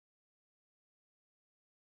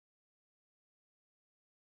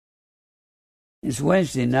It's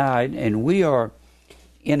Wednesday night, and we are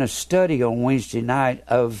in a study on Wednesday night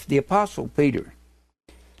of the Apostle Peter.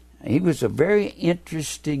 He was a very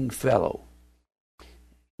interesting fellow.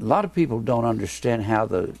 A lot of people don't understand how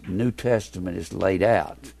the New Testament is laid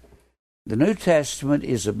out. The New Testament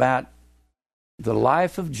is about the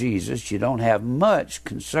life of Jesus. You don't have much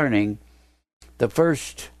concerning the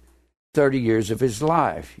first 30 years of his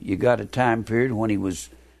life. You got a time period when he was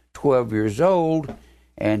 12 years old,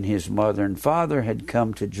 and his mother and father had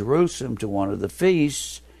come to Jerusalem to one of the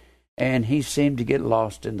feasts, and he seemed to get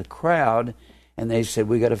lost in the crowd, and they said,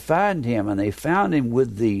 we got to find him. And they found him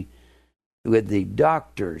with the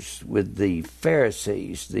doctors, with the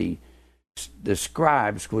Pharisees, the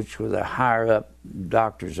scribes, which were the higher-up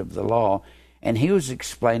doctors of the law, and he was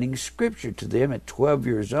explaining Scripture to them at 12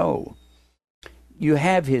 years old. You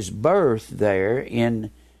have his birth there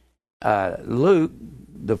in Luke,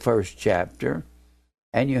 the first chapter,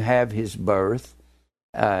 and you have his birth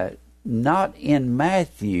not in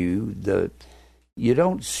Matthew. You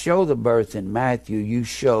don't show the birth in Matthew. You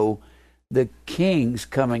show the kings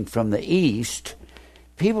coming from the east.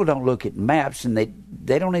 People don't look at maps, and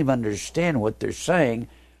they don't even understand what they're saying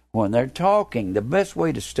when they're talking. The best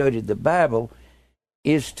way to study the Bible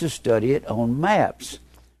is to study it on maps.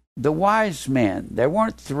 The wise men, there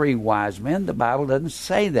weren't 3 wise men. The Bible doesn't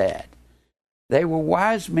say that. They were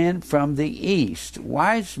wise men from the east.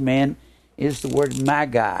 Wise men is the word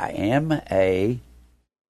magi, M-A-G-G-I,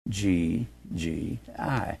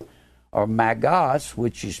 or magos,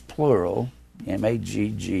 which is plural,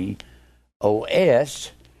 M-A-G-G-O-S,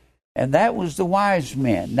 and that was the wise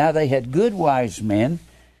men. Now, they had good wise men,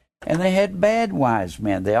 and they had bad wise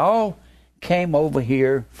men. They all came over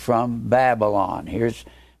here from Babylon.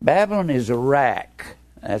 Babylon is Iraq.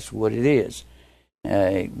 That's what it is.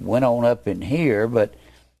 It went on up in here, but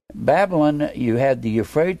Babylon, you had the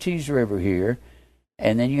Euphrates River here,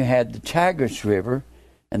 and then you had the Tigris River,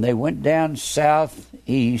 and they went down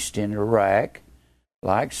southeast in Iraq,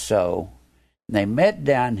 like so. And they met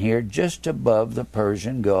down here just above the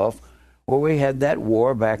Persian Gulf, where we had that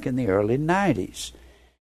war back in the early 90s.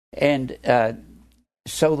 And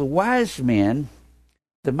so the wise men,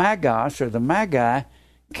 the magos, or the magi,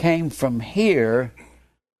 came from here.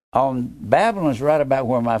 On Babylon's right about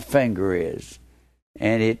where my finger is.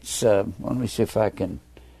 And it's, let me see if I can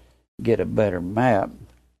get a better map.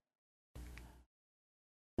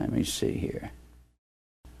 Let me see here.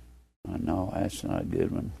 Oh, no, that's not a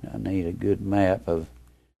good one. I need a good map of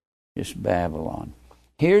just Babylon.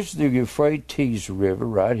 Here's the Euphrates River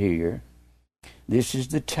right here. This is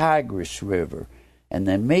the Tigris River. And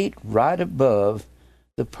they meet right above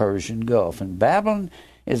the Persian Gulf. And Babylon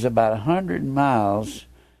is about 100 miles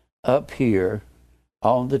up here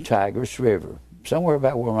on the Tigris River, somewhere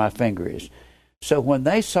about where my finger is. So when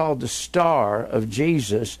they saw the star of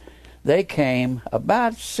Jesus, they came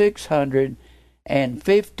about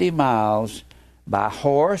 650 miles by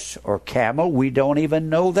horse or camel. We don't even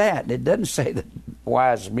know that. It doesn't say that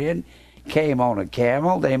wise men came on a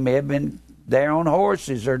camel. They may have been there on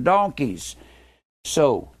horses or donkeys.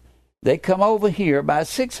 So they come over here about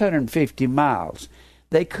 650 miles.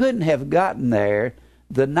 They couldn't have gotten there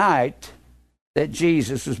the night that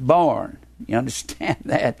Jesus was born. You understand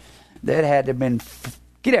that? That had to have been,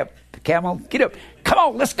 get up, camel, get up. Come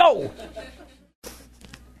on, let's go.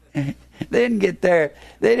 They didn't get there.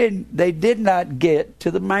 They did not get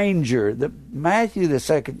to the manger. Matthew, the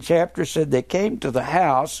 2nd chapter, said they came to the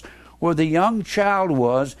house where the young child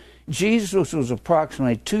was. Jesus was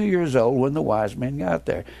approximately 2 years old when the wise men got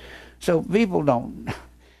there. So people don't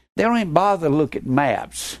even bother to look at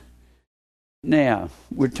maps. Now,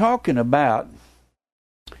 we're talking about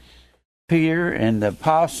Peter and the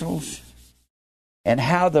apostles and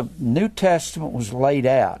how the New Testament was laid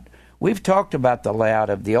out. We've talked about the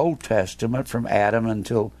layout of the Old Testament from Adam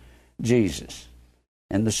until Jesus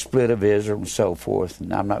and the split of Israel and so forth,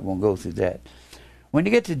 and I'm not going to go through that. When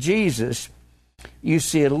you get to Jesus, you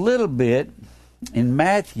see a little bit in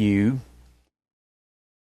Matthew,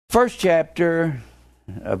 1st chapter,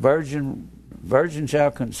 a virgin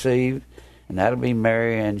shall conceive, and that'll be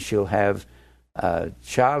Mary, and she'll have a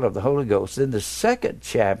child of the Holy Ghost. Then the 2nd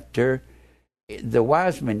chapter, the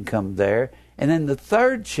wise men come there. And then the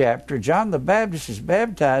 3rd chapter, John the Baptist is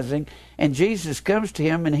baptizing, and Jesus comes to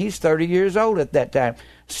him, and he's 30 years old at that time.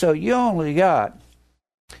 So you only got,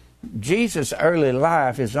 Jesus' early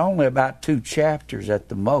life is only about 2 chapters at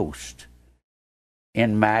the most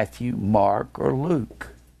in Matthew, Mark, or Luke,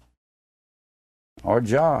 or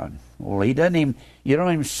John. Well, you don't even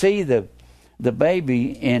see the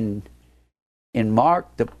baby in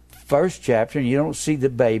Mark, the 1st chapter, and you don't see the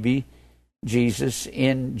baby Jesus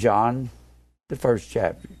in John the first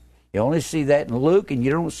chapter. You only see that in Luke, and you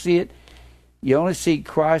don't see it. You only see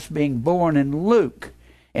Christ being born in Luke.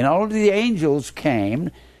 And only the angels came.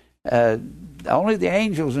 Only the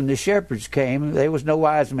angels and the shepherds came. There was no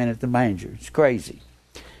wise men at the manger. It's crazy.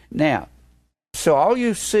 Now, so all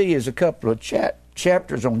you see is a couple of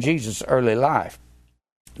chapters on Jesus' early life.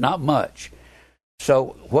 Not much.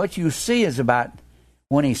 So what you see is about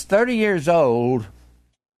when he's 30 years old,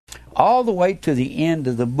 all the way to the end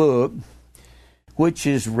of the book, which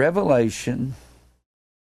is Revelation.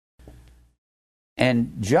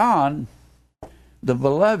 And John, the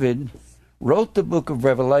beloved, wrote the book of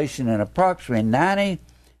Revelation in approximately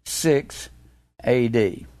 96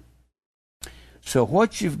 A.D. So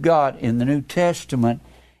what you've got in the New Testament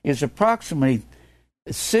is approximately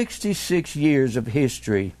 66 years of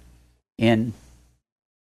history in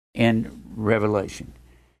Revelation.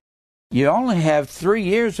 You only have 3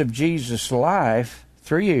 years of Jesus' life,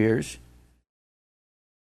 3 years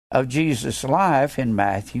of Jesus' life in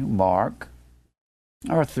Matthew, Mark,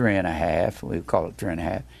 or 3.5, we call it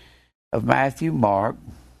 3.5, of Matthew,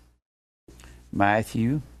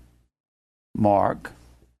 Mark,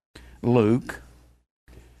 Luke,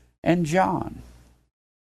 and John.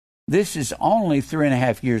 This is only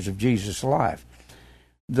 3.5 years of Jesus' life.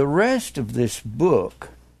 The rest of this book,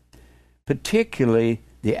 particularly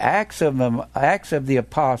the Acts of the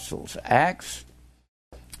Apostles,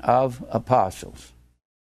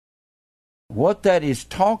 what that is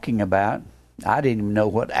talking about, I didn't even know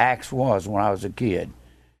what Acts was when I was a kid.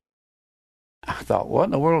 I thought, what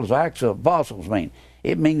in the world does Acts of Apostles mean?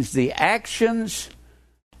 It means the actions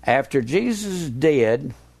after Jesus is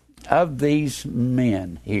dead of these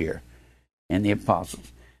men here and the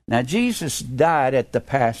apostles. Now, Jesus died at the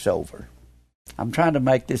Passover. I'm trying to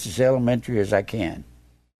make this as elementary as I can.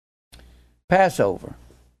 Passover.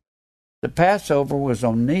 The Passover was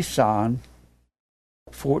on Nisan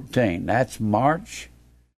 14. That's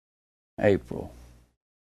March/April.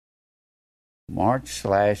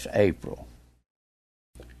 March/April.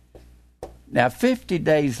 Now, 50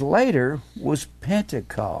 days later was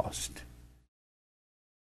Pentecost.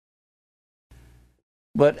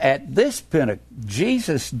 But at this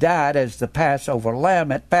Jesus died as the Passover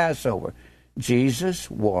lamb at Passover.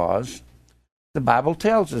 Jesus was, the Bible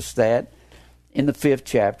tells us that in the 5th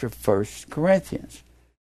chapter of 1 Corinthians.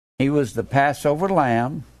 He was the Passover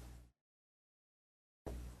lamb.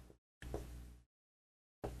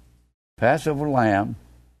 Passover lamb.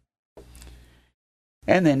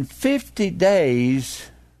 And then 50 days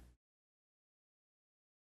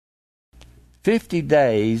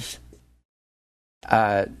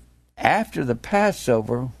after the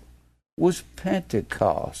Passover was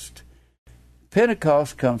Pentecost.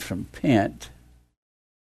 Pentecost comes from Pent,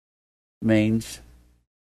 means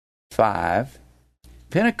 5.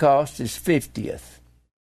 Pentecost is 50th.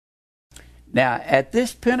 Now, at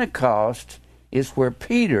this Pentecost is where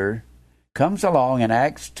Peter comes along in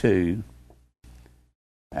Acts 2,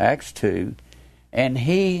 and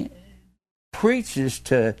he preaches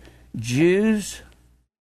to Jews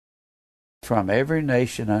from every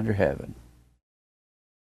nation under heaven.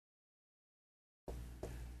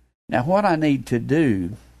 Now, what I need to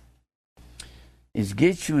do is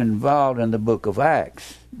get you involved in the book of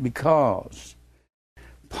Acts, because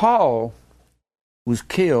Paul was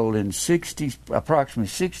killed in approximately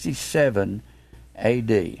 67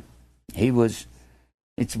 A.D.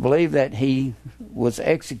 It's believed that he was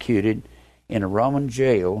executed in a Roman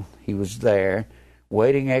jail. He was there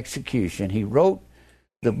waiting execution. He wrote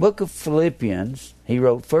the book of Philippians. He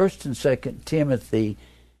wrote 1st and 2nd Timothy,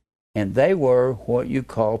 and they were what you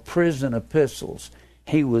call prison epistles.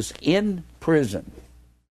 He was in prison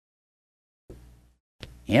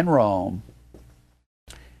in Rome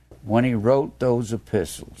when he wrote those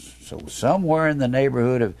epistles. So somewhere in the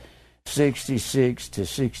neighborhood of 66 to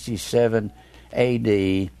 67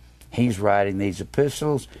 A.D., he's writing these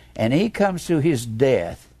epistles, and he comes to his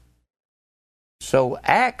death. So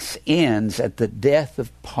Acts ends at the death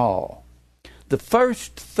of Paul. The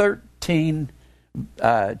first 13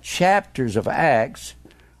 chapters of Acts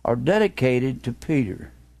are dedicated to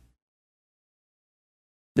Peter.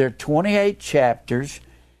 There are 28 chapters.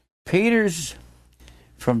 Peter's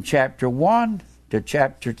from chapter 1 to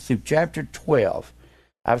chapter 12.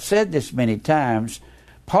 I've said this many times.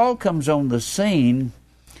 Paul comes on the scene,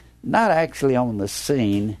 not actually on the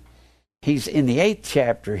scene. He's in the 8th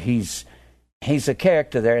chapter. He's a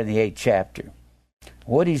character there in the 8th chapter.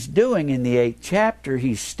 What he's doing in the 8th chapter,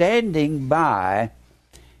 he's standing by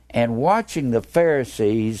and watching the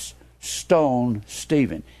Pharisees stone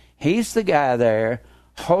Stephen. He's the guy there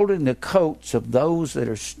holding the coats of those that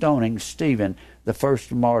are stoning Stephen, the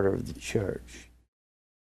first martyr of the church.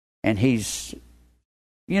 And he's,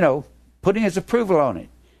 putting his approval on it.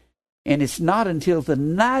 And it's not until the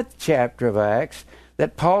 9th chapter of Acts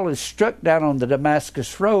that Paul is struck down on the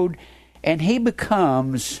Damascus Road, and he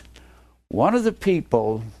becomes one of the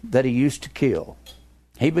people that he used to kill.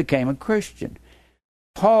 He became a Christian.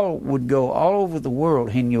 Paul would go all over the world,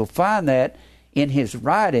 and you'll find that in his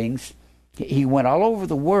writings. He went all over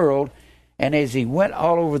the world, and as he went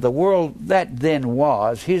all over the world, that then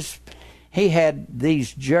was he had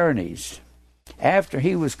these journeys. After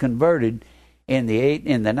he was converted in the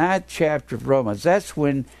 9th chapter of Romans, that's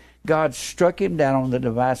when God struck him down on the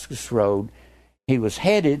Damascus Road. He was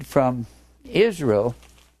headed from Israel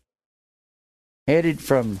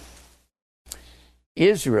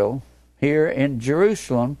here in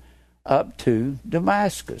Jerusalem up to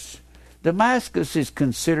Damascus. Damascus is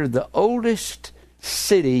considered the oldest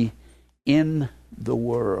city in the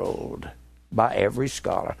world by every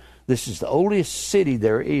scholar. This is the oldest city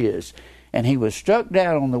there is. And he was struck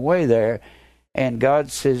down on the way there, and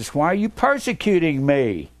God says, "Why are you persecuting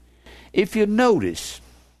me?" If you notice,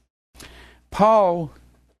 Paul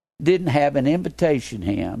didn't have an invitation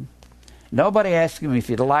hymn. Nobody asked him if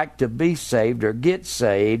he'd like to be saved or get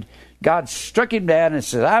saved. God struck him down and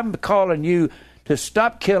said, "I'm calling you to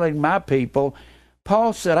stop killing my people."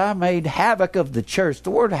 Paul said, "I made havoc of the church."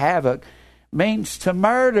 The word havoc means to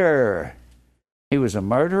murder. He was a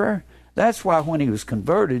murderer. That's why when he was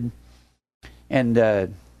converted and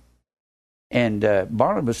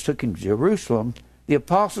Barnabas took him to Jerusalem, the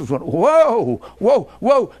apostles went, "Whoa, whoa,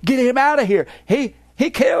 whoa, get him out of here. He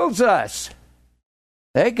kills us."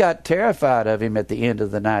 They got terrified of him at the end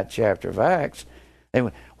of the 9th chapter of Acts. They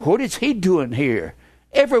went, "What is he doing here?"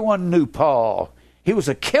 Everyone knew Paul. He was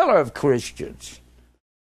a killer of Christians.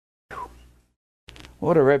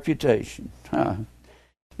 What a reputation. Huh?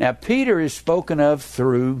 Now, Peter is spoken of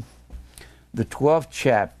through the 12th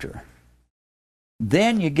chapter.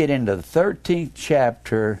 Then you get into the 13th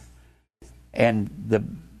chapter, and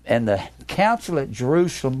the council at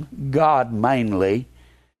Jerusalem, God mainly,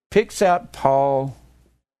 picks out Paul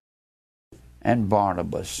and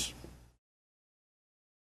Barnabas.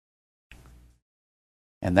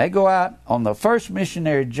 And they go out on the first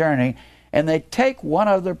missionary journey, and they take one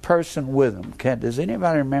other person with them. Does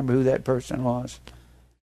anybody remember who that person was?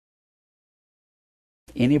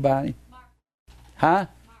 Anybody? Mark. Huh? Mark.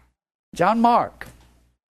 John Mark.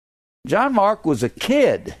 John Mark was a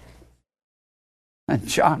kid. And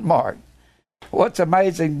John Mark. What's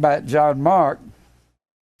amazing about John Mark,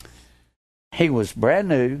 he was brand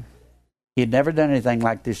new. He had never done anything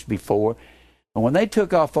like this before. And when they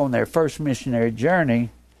took off on their first missionary journey,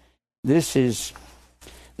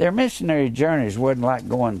 their missionary journeys wasn't like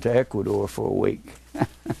going to Ecuador for a week.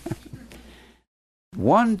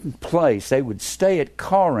 One place, they would stay at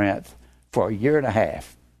Corinth for a year and a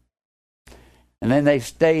half. And then they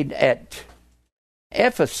stayed at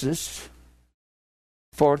Ephesus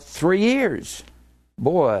for 3 years.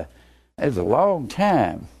 Boy, that was a long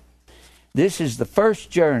time. This is the first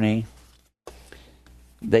journey.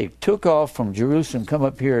 They took off from Jerusalem, come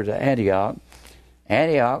up here to Antioch.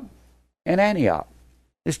 Antioch and Antioch.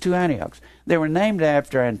 There's two Antiochs. They were named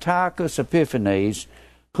after Antiochus Epiphanes,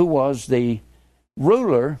 who was the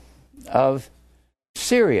ruler of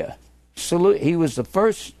Syria. He was the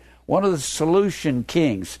first, one of the Seleucian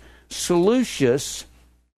kings. Seleucus,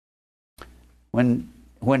 when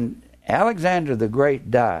Alexander the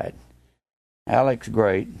Great died,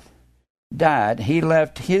 he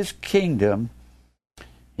left his kingdom.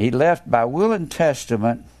 He left by will and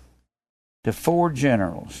testament to 4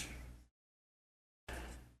 generals.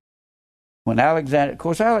 When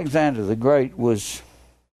Alexander the Great was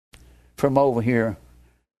from over here.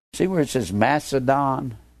 See where it says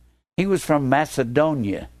Macedon? He was from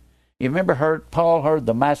Macedonia. You remember Paul heard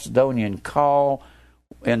the Macedonian call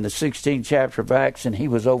in the 16th chapter of Acts, and he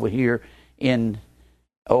was over here in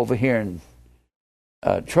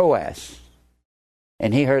Troas.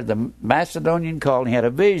 And he heard the Macedonian call, and he had a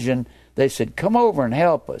vision. They said, "Come over and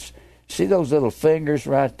help us." See those little fingers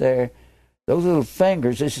right there? Those little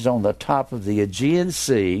fingers, this is on the top of the Aegean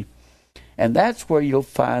Sea, and that's where you'll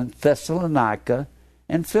find Thessalonica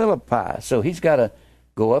and Philippi. So he's got to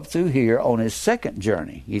go up through here on his second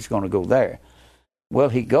journey. He's going to go there. Well,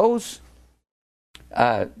 he leaves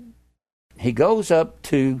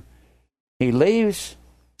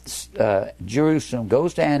Jerusalem,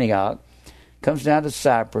 goes to Antioch, comes down to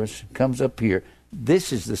Cyprus, comes up here.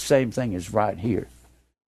 This is the same thing as right here.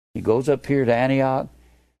 He goes up here to Antioch,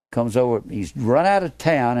 comes over. He's run out of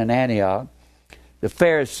town in Antioch, the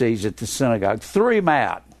Pharisees at the synagogue, threw him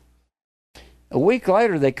out. A week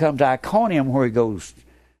later, they come to Iconium, where he goes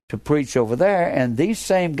to preach over there, and these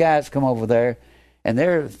same guys come over there, and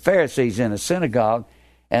they're Pharisees in a synagogue,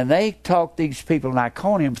 and they talk these people in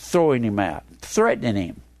Iconium, throwing him out, threatening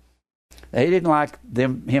him. They didn't like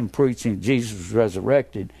him preaching Jesus was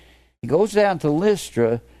resurrected. He goes down to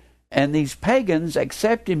Lystra, and these pagans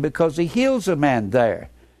accept him because he heals a man there.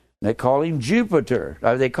 They call him Jupiter.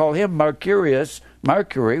 They call him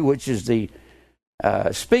Mercury, which is the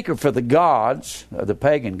speaker for the gods, the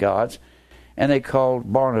pagan gods, and they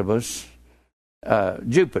called Barnabas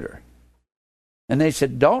Jupiter. And they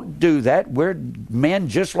said, don't do that. We're men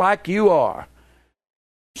just like you are.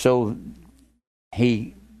 So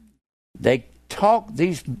they talk,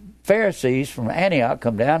 these Pharisees from Antioch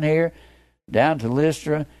come down here, down to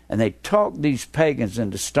Lystra, and they talk these pagans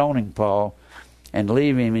into stoning Paul and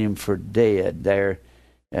leaving him for dead there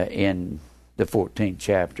in the 14th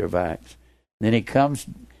chapter of Acts. Then he comes,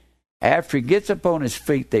 after he gets up on his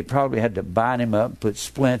feet, they probably had to bind him up and put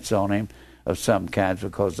splints on him of some kinds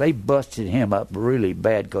because they busted him up really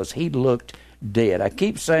bad because he looked dead. I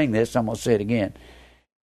keep saying this, I'm going to say it again.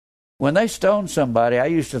 When they stone somebody, I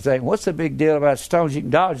used to think, what's the big deal about stones? You can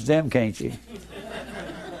dodge them, can't you?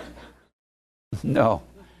 No,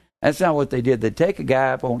 that's not what they did. They take a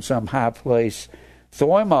guy up on some high place,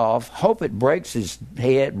 throw him off, hope it breaks his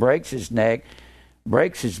head, breaks his neck,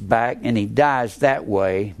 breaks his back, and he dies that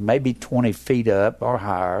way, maybe 20 feet up or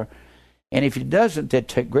higher. And if he doesn't, they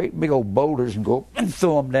take great big old boulders and go and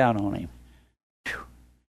throw them down on him. Whew.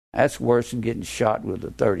 That's worse than getting shot with a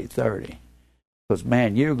 .30-30. Because,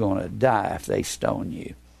 man, you're going to die if they stone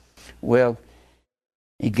you. Well,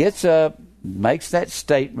 he gets up, makes that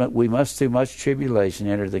statement, we must through much tribulation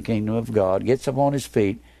enter the kingdom of God, gets up on his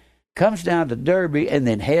feet, comes down to Derbe, and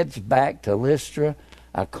then heads back to Lystra,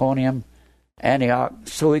 Iconium, Antioch,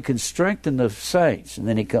 so he can strengthen the saints. And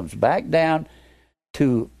then he comes back down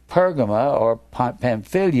to Pergama or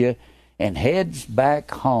Pamphylia and heads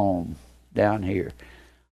back home down here.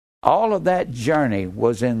 All of that journey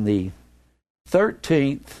was in the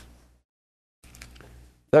 13th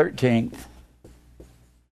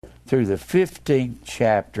through the 15th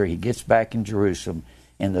chapter. He gets back in Jerusalem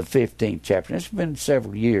in the 15th chapter. It's been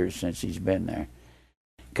several years since he's been there.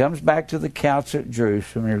 Comes back to the council at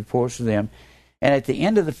Jerusalem and reports to them. And at the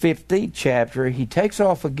end of the 15th chapter, he takes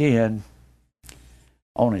off again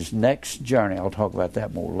on his next journey. I'll talk about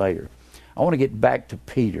that more later. I want to get back to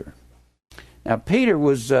Peter. Now, Peter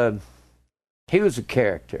was he was a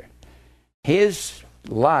character. His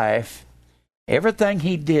life, everything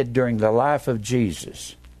he did during the life of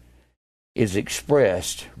Jesus is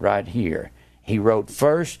expressed right here. He wrote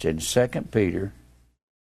 1st and 2nd Peter,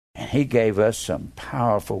 and he gave us some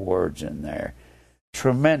powerful words in there.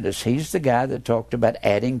 Tremendous. He's the guy that talked about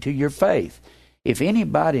adding to your faith. If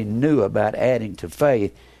anybody knew about adding to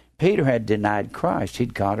faith, Peter had denied Christ.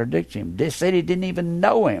 He'd contradict him. They said he didn't even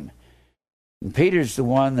know him. And Peter's the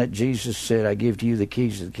one that Jesus said, I give to you the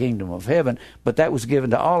keys of the kingdom of heaven, but that was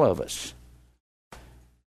given to all of us.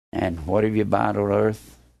 And whatever you bind on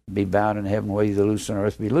earth, be bound in heaven, whatever you loose on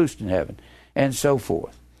earth, be loosed in heaven, and so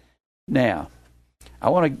forth. Now, I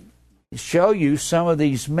want to show you some of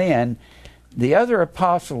these men. The other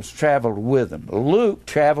apostles traveled with them. Luke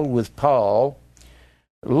traveled with Paul.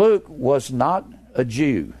 Luke was not a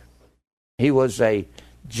Jew. He was a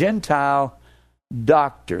Gentile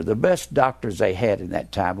doctor, the best doctors they had in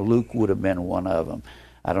that time. Luke would have been one of them.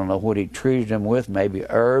 I don't know what he treated them with, maybe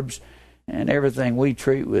herbs, and everything we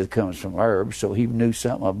treat with comes from herbs, so he knew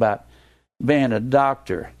something about being a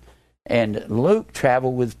doctor. And Luke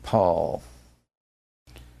traveled with Paul.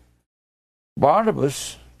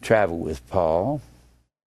 Barnabas traveled with Paul,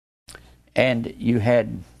 and you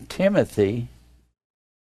had Timothy.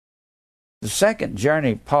 The second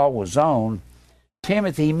journey Paul was on,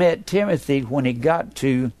 he met Timothy when he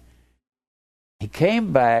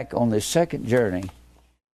came back on the second journey,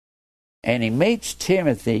 and he meets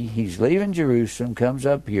Timothy. He's leaving Jerusalem, comes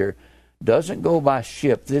up here, doesn't go by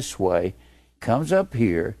ship this way, comes up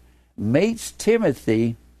here, meets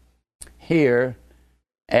Timothy here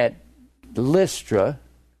at Lystra,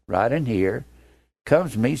 right in here,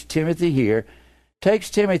 meets Timothy here, takes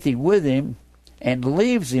Timothy with him, and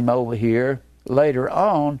leaves him over here later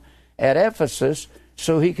on at Ephesus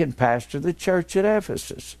so he can pastor the church at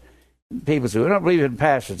Ephesus. People say, we don't believe in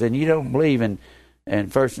pastors, and you don't believe in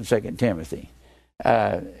 1st and 2nd Timothy.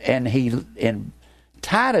 And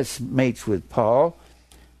Titus meets with Paul,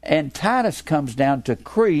 and Titus comes down to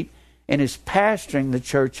Crete and is pastoring the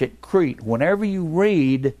church at Crete. Whenever you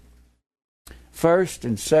read 1st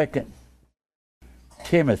and 2nd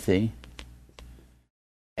Timothy,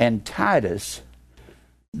 and Titus,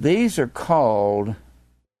 these are called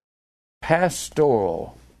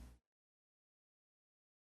pastoral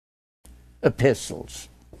epistles,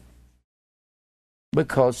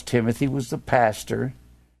 because Timothy was the pastor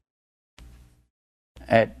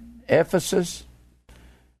at Ephesus.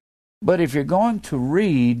 But if you're going to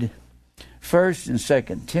read 1st and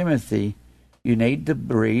 2nd Timothy, you need to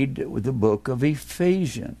read the book of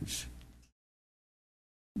Ephesians,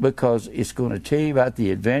 because it's going to tell you about the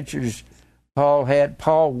adventures Paul had.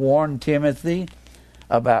 Paul warned Timothy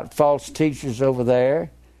about false teachers over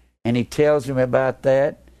there, and he tells him about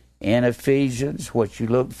that in Ephesians, what you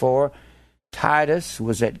look for. Titus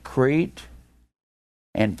was at Crete,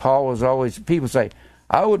 and Paul was always, people say,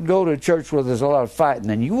 I wouldn't go to a church where there's a lot of fighting,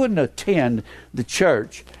 and you wouldn't attend the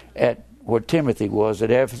church at where Timothy was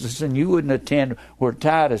at Ephesus, and you wouldn't attend where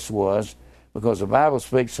Titus was, because the Bible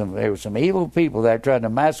speaks of there were some evil people that tried to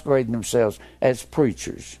masquerade themselves as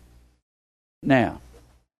preachers. Now,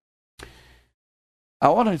 I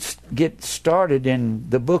want to get started in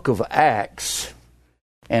the book of Acts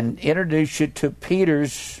and introduce you to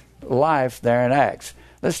Peter's life there in Acts.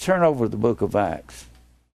 Let's turn over to the book of Acts.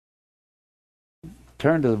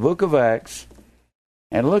 Turn to the book of Acts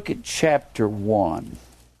and look at chapter 1.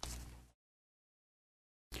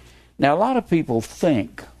 Now, a lot of people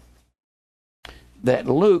think that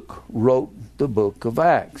Luke wrote the book of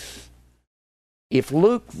Acts. If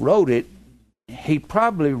Luke wrote it, he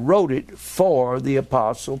probably wrote it for the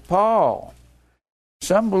Apostle Paul.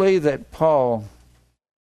 Some believe that Paul,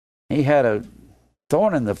 he had a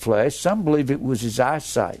thorn in the flesh. Some believe it was his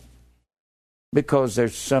eyesight, because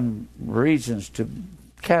there's some reasons to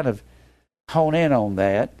kind of hone in on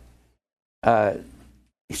that.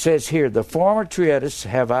 He says here, the former treatise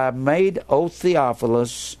have I made, O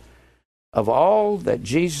Theophilus, of all that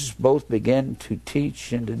Jesus both began to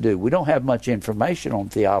teach and to do. We don't have much information on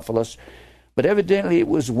Theophilus, but evidently it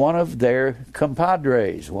was one of their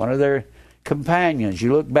compadres, one of their companions.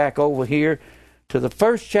 You look back over here to the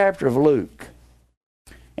first chapter of Luke,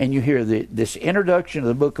 and you hear this introduction of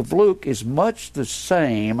the book of Luke is much the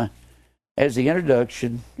same as the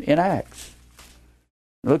introduction in Acts.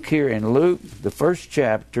 Look here in Luke, the first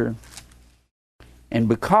chapter, and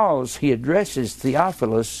because he addresses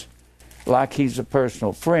Theophilus like he's a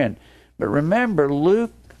personal friend. But remember,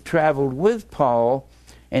 Luke traveled with Paul,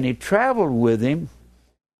 and he traveled with him,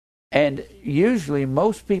 and usually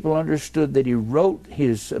most people understood that he wrote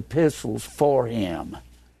his epistles for him.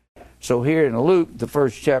 So here in Luke, the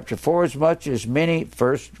first chapter, for as much as many,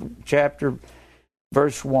 first chapter,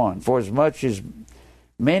 verse 1, for as much as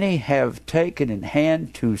many have taken in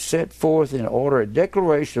hand to set forth in order a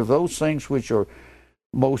declaration of those things which are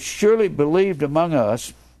most surely believed among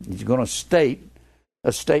us, he's going to state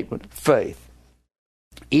a statement of faith,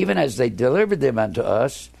 even as they delivered them unto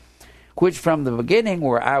us, which from the beginning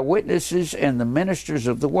were eyewitnesses and the ministers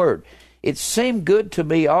of the word. It seemed good to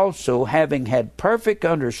me also, having had perfect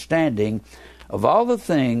understanding of all the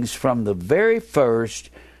things from the very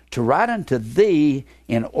first, to write unto thee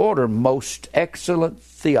in order, most excellent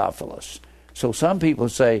Theophilus. So some people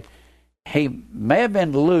say he may have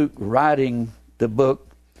been Luke writing the book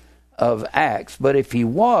of Acts, but if he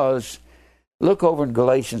was, look over in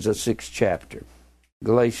Galatians, the 6th chapter.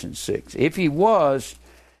 Galatians 6. If he was,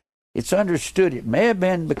 it's understood it may have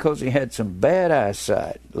been because he had some bad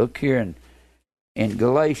eyesight. Look here in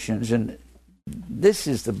Galatians, and this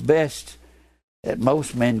is the best that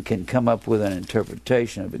most men can come up with an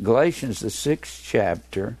interpretation of it. Galatians, the 6th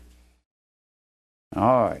chapter.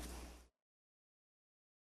 All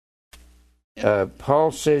right.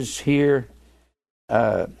 Paul says here,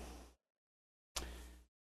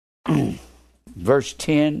 verse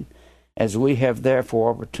 10, as we have therefore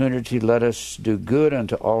opportunity, let us do good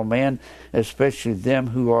unto all men, especially them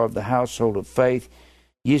who are of the household of faith.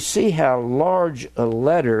 You see how large a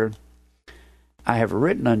letter I have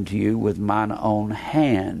written unto you with mine own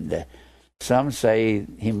hand. Some say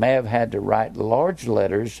he may have had to write large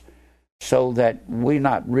letters so that we're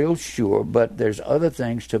not real sure, but there's other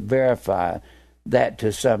things to verify that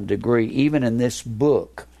to some degree. Even in this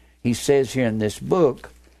book, he says here in this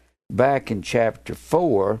book, back in chapter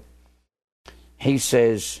 4, he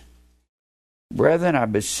says, brethren, I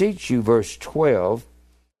beseech you, verse 12,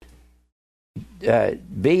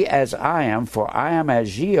 be as I am, for I am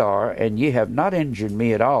as ye are, and ye have not injured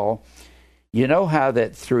me at all. You know how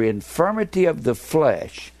that through infirmity of the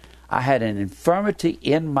flesh, I had an infirmity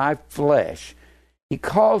in my flesh. He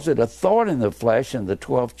calls it a thorn in the flesh in the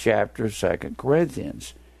 12th chapter of 2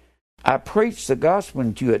 Corinthians. I preached the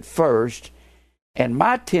gospel to you at first, and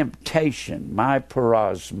my temptation, my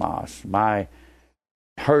parosmos, my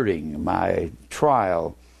hurting, my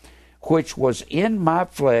trial, which was in my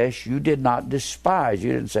flesh, you did not despise.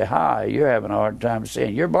 You didn't say, hi, you're having a hard time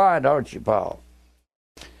seeing. You're blind, aren't you, Paul?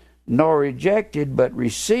 Nor rejected, but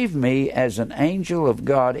received me as an angel of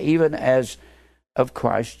God, even as of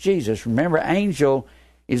Christ Jesus. Remember, angel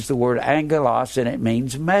is the word angelos, and it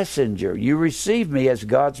means messenger. You received me as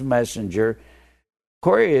God's messenger.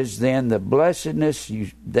 Where is then the blessedness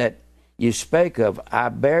that you spake of? I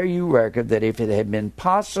bear you record that if it had been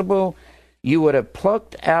possible, you would have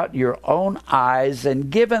plucked out your own eyes and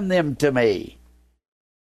given them to me.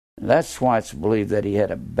 That's why it's believed that he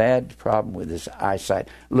had a bad problem with his eyesight.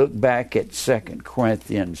 Look back at 2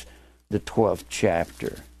 Corinthians, the 12th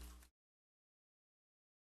chapter.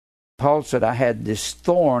 Paul said, I had this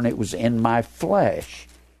thorn, it was in my flesh.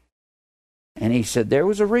 And he said there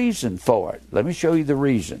was a reason for it. Let me show you the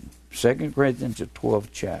reason. 2 Corinthians, the 12th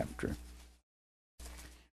chapter.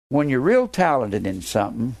 When you're real talented in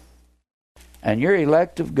something, and you're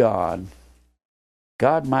elect of God,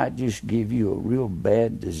 God might just give you a real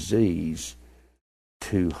bad disease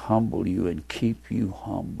to humble you and keep you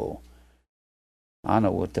humble. I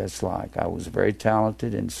know what that's like. I was very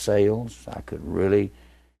talented in sales. I could really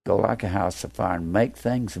go like a house of fire and make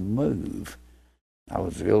things move. I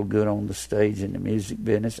was real good on the stage in the music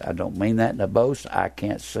business. I don't mean that in a boast. I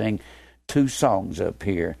can't sing 2 songs up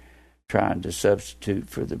here trying to substitute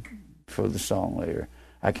for the song leader.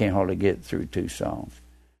 I can't hardly get through 2 songs.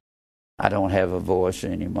 I don't have a voice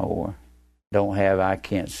anymore. I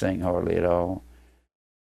can't sing hardly at all.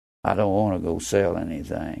 I don't want to go sell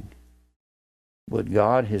anything. But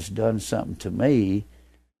God has done something to me.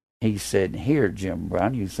 He said, here, Jim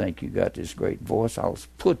Brown, you think you got this great voice. I'll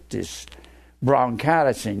put this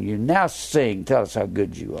bronchitis in you. Now sing. Tell us how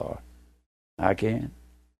good you are. I can.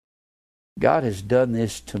 God has done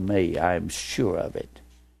this to me. I am sure of it.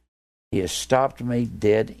 He has stopped me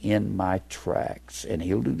dead in my tracks. And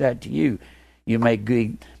he'll do that to you.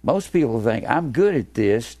 Most people think, I'm good at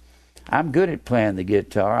this. I'm good at playing the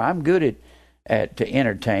guitar. I'm good at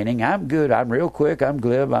entertaining. I'm good. I'm real quick. I'm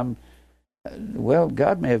glib. Well,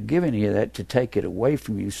 God may have given you that to take it away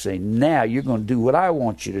from you. Say, now you're going to do what I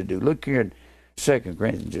want you to do. Look here in 2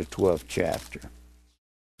 Corinthians, the 12th chapter.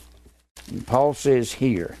 And Paul says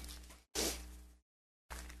here,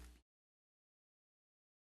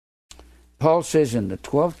 Paul says in the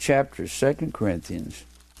 12th chapter of 2 Corinthians,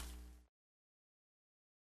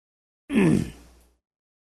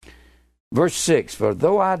 verse 6, for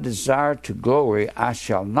though I desire to glory, I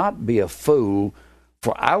shall not be a fool,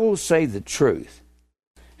 for I will say the truth.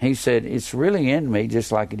 He said, it's really in me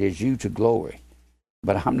just like it is you to glory.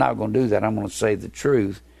 But I'm not going to do that. I'm going to say the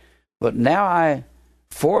truth. But now I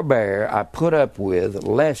forbear, I put up with,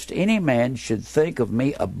 lest any man should think of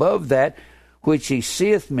me above that which he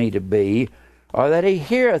seeth me to be, or that he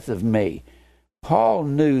heareth of me. Paul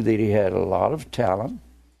knew that he had a lot of talent,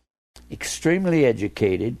 extremely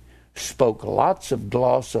educated, spoke lots of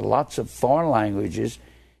glossa, lots of foreign languages,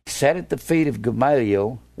 sat at the feet of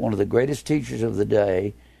Gamaliel, one of the greatest teachers of the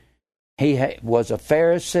day. He was a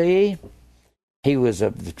Pharisee. He was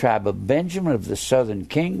of the tribe of Benjamin of the southern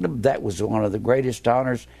kingdom. That was one of the greatest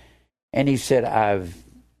honors. And he said,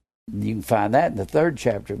 you can find that in the 3rd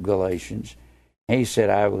chapter of Galatians. He said,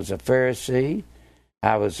 I was a Pharisee.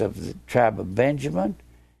 I was of the tribe of Benjamin.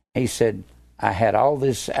 He said, I had all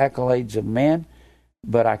these accolades of men,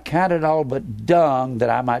 but I counted all but dung that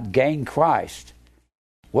I might gain Christ.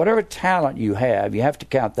 Whatever talent you have to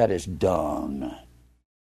count that as dung,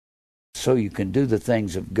 so you can do the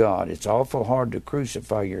things of God. It's awful hard to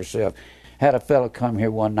crucify yourself. Had a fellow come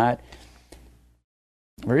here one night,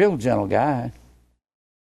 a real gentle guy,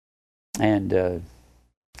 and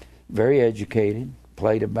very educated,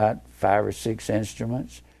 played about 5 or 6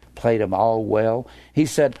 instruments, played them all well. He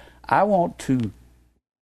said, I want to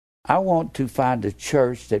find a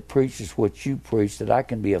church that preaches what you preach, that I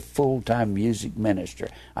can be a full-time music minister.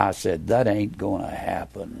 I said, that ain't going to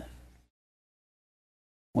happen.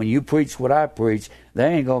 When you preach what I preach, there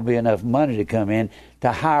ain't going to be enough money to come in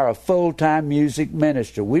to hire a full-time music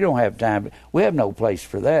minister. We don't have time. We have no place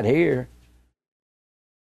for that here.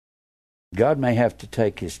 God may have to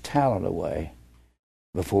take his talent away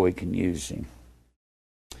before he can use him.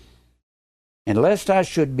 And lest I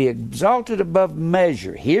should be exalted above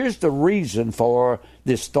measure. Here's the reason for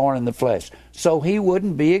this thorn in the flesh. So he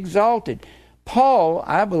wouldn't be exalted. Paul,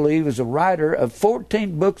 I believe, is a writer of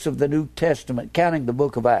 14 books of the New Testament, counting the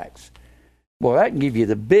book of Acts. Well, that can give you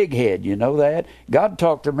the big head, you know that? God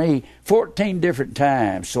talked to me 14 different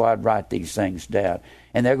times, so I'd write these things down.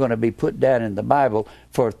 And they're going to be put down in the Bible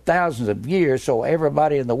for thousands of years, so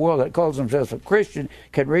everybody in the world that calls themselves a Christian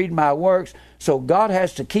can read my works. So God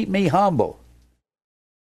has to keep me humble.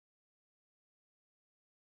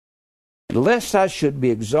 lest I should be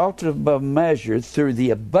exalted above measure through the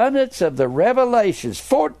abundance of the revelations.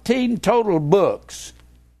 14 total books.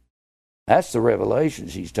 That's the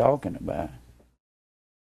revelations he's talking about.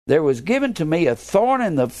 There was given to me a thorn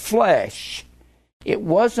in the flesh. It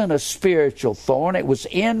wasn't a spiritual thorn. It was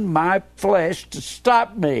in my flesh to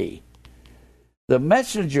stop me. The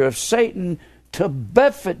messenger of Satan to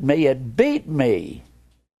buffet me and beat me,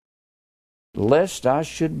 lest I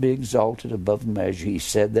should be exalted above measure. He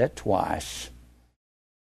said that twice.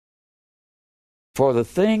 For the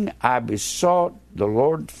thing I besought the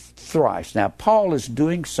Lord thrice. Now, Paul is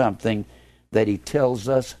doing something that he tells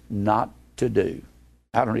us not to do.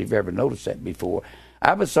 I don't know if you've ever noticed that before.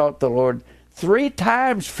 I besought the Lord 3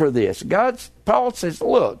 times for this. Paul says,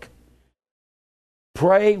 look,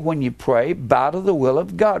 pray when you pray, bow to the will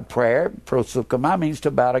of God. Prayer, prosukama, means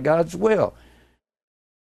to bow to God's will.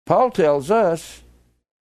 Paul tells us,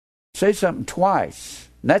 say something twice,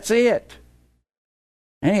 and that's it.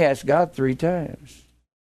 And he asked God 3 times.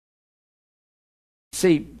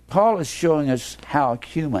 See, Paul is showing us how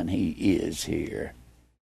human he is here.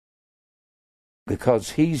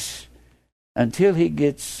 Because until he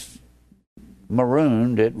gets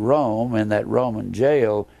marooned at Rome in that Roman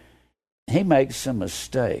jail, he makes some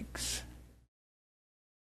mistakes.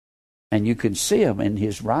 And you can see them in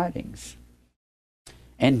his writings.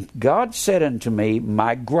 And God said unto me,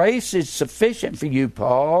 my grace is sufficient for you,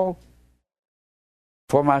 Paul,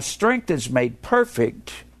 for my strength is made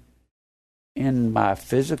perfect in my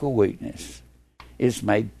physical weakness. It's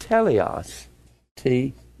made teleos,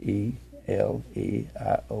 T-E-L-E-I-O-S.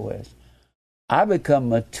 I become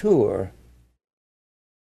mature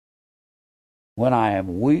when I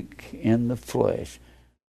am weak in the flesh.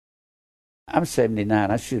 I'm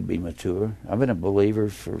 79. I should be mature. I've been a believer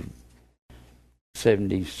for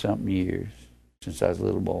 70-something years, since I was a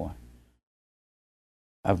little boy.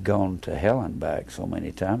 I've gone to hell and back so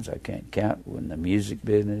many times I can't count. In the music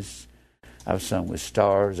business, I've sung with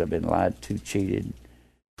stars. I've been lied to, cheated,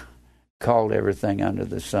 called everything under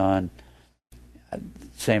the sun.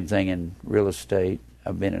 Same thing in real estate.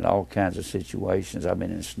 I've been in all kinds of situations. I've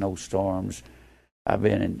been in snowstorms.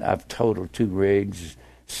 I've totaled 2 rigs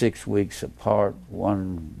 6 weeks apart,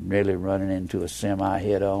 one nearly running into a semi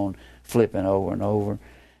head-on, flipping over and over.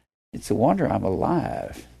 It's a wonder I'm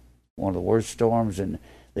alive. One of the worst storms in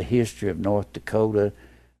the history of North Dakota,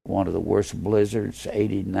 one of the worst blizzards,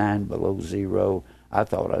 89 below zero. I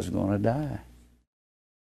thought I was going to die.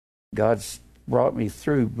 God's brought me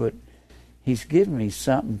through, but he's given me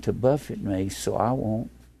something to buffet me so I won't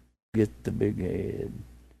get the big head.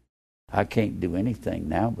 I can't do anything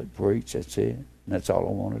now but preach, that's it. That's all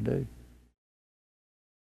I want to do.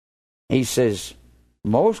 He says,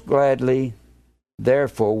 most gladly,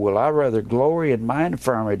 therefore, will I rather glory in my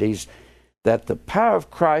infirmities, that the power of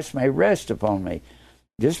Christ may rest upon me.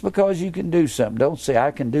 Just because you can do something, don't say, I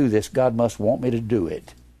can do this, God must want me to do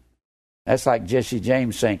it. That's like Jesse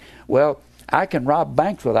James saying, well, I can rob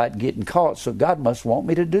banks without getting caught, so God must want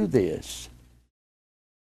me to do this.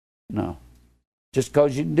 No. Just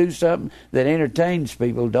because you can do something that entertains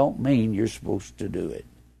people don't mean you're supposed to do it.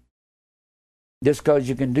 Just because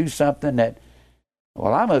you can do something that,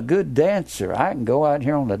 well, I'm a good dancer, I can go out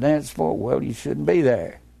here on the dance floor. Well, you shouldn't be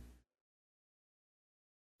there.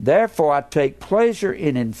 Therefore, I take pleasure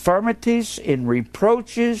in infirmities, in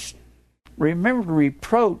reproaches. Remember,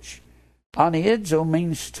 reproach, anidzo,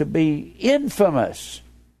 means to be infamous.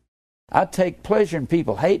 I take pleasure in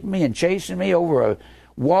people hating me and chasing me over a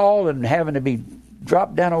wall and having to be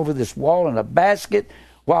dropped down over this wall in a basket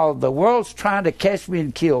while the world's trying to catch me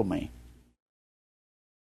and kill me.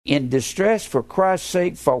 In distress for Christ's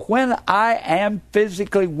sake, for when I am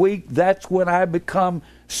physically weak, that's when I become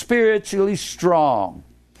spiritually strong.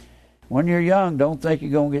 When you're young, don't think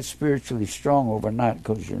you're going to get spiritually strong overnight,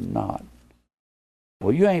 because you're not.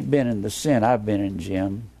 Well, you ain't been in the sin I've been in,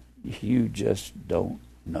 Jim. You just don't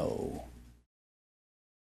know.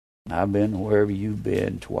 I've been wherever you've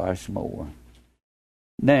been, twice more.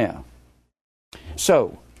 Now,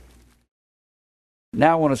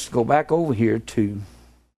 now I want us to go back over here to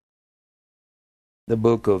the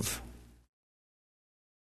book of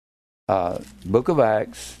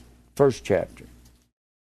Acts, 1st chapter.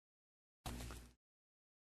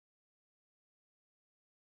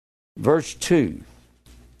 Verse 2.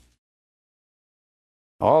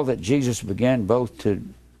 All that Jesus began both to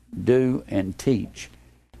do and teach.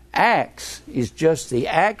 Acts is just the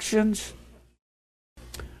actions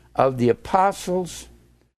of the apostles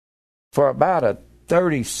for about a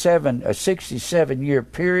 67-year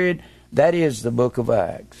period. That is the book of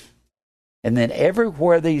Acts. And then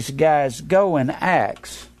everywhere these guys go in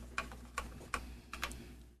Acts,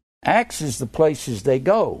 Acts is the places they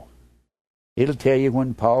go. It'll tell you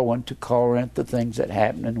when Paul went to Corinth, the things that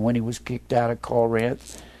happened, and when he was kicked out of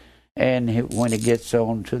Corinth. And when it gets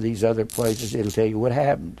on to these other places, it'll tell you what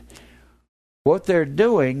happened. What they're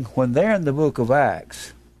doing when they're in the book of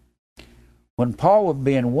Acts, when Paul would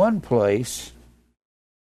be in one place,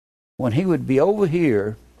 when he would be over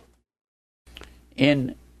here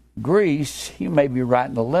in Greece, he may be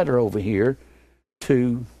writing a letter over here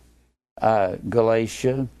to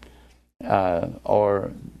Galatia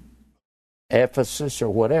or Ephesus or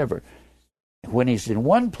whatever. When he's in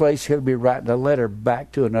one place, he'll be writing a letter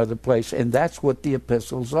back to another place, and that's what the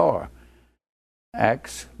epistles are.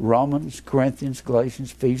 Acts, Romans, Corinthians,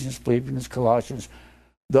 Galatians, Ephesians, Philippians, Colossians.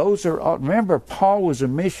 Those are all. Remember, Paul was a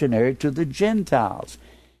missionary to the Gentiles.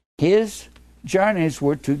 His journeys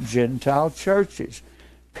were to Gentile churches.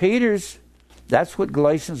 Peter's, that's what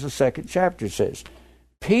Galatians, the 2nd chapter says.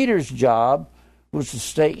 Peter's job was to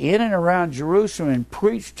stay in and around Jerusalem and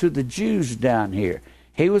preach to the Jews down here.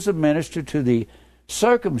 He was a minister to the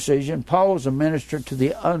circumcision. Paul was a minister to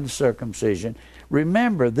the uncircumcision.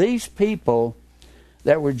 Remember, these people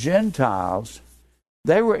that were Gentiles,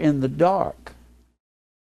 they were in the dark.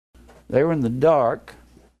 They were in the dark,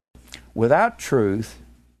 without truth,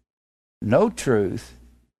 no truth.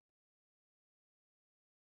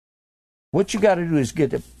 What you got to do is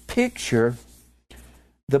get a picture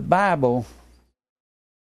the Bible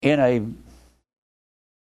in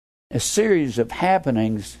a series of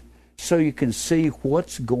happenings so you can see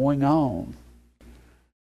what's going on.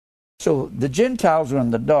 So the Gentiles are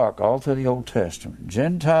in the dark all through the Old Testament.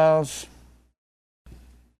 Gentiles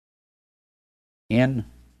in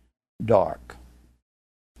dark.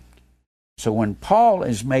 So when Paul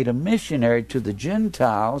is made a missionary to the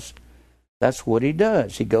Gentiles, that's what he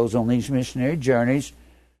does. He goes on these missionary journeys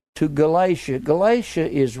to Galatia. Galatia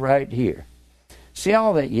is right here. See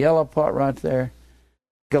all that yellow part right there?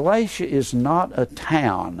 Galatia is not a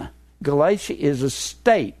town. Galatia is a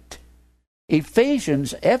state.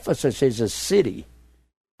 Ephesus is a city.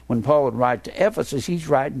 When Paul would write to Ephesus, he's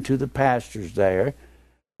writing to the pastors there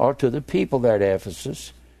or to the people there at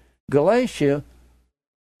Ephesus. Galatia,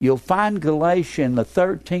 you'll find Galatia in the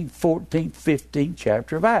 13th, 14th, 15th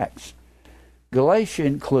chapter of Acts. Galatia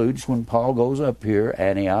includes, when Paul goes up here,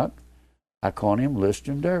 Antioch, Iconium,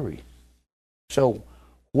 Lystra, and Derbe. So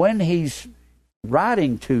when he's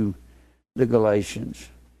writing to the Galatians,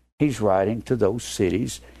 he's writing to those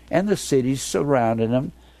cities and the cities surrounding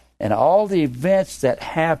them and all the events that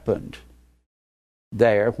happened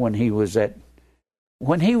there when he was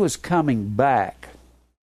coming back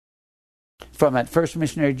from that first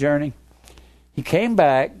missionary journey. He came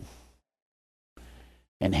back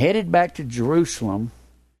and headed back to Jerusalem,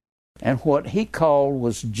 and what he called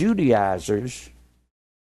was Judaizers.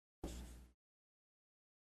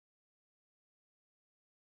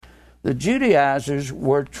 The Judaizers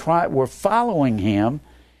were following him,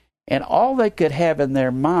 and all they could have in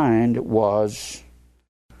their mind was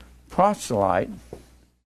proselyte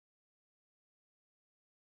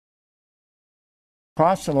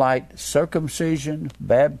circumcision,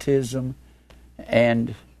 baptism,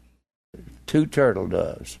 and 2 turtle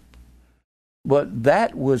doves. But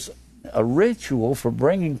that was a ritual for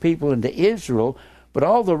bringing people into Israel, but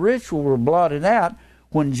all the ritual were blotted out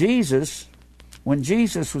when Jesus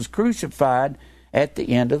was crucified at the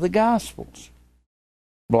end of the Gospels,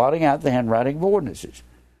 blotting out the handwriting of ordinances.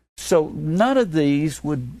 So none of these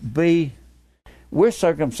would be, we're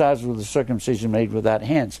circumcised with a circumcision made without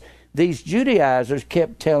hands. These Judaizers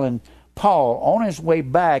kept telling Paul on his way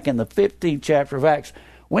back in the 15th chapter of Acts,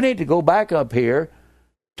 we need to go back up here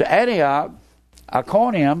to Antioch,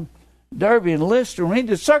 Iconium, Derbe, and Lystra. We need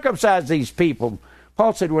to circumcise these people.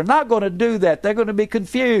 Paul said, we're not going to do that. They're going to be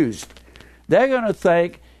confused. They're going to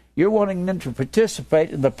think you're wanting them to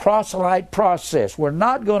participate in the proselyte process. We're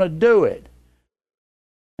not going to do it.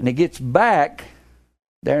 And he gets back,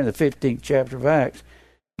 there in the 15th chapter of Acts,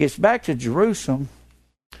 gets back to Jerusalem,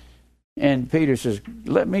 and Peter says,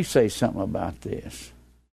 let me say something about this.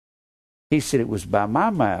 He said, it was by my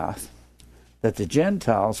mouth that the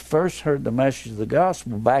Gentiles first heard the message of the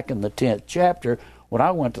gospel back in the 10th chapter when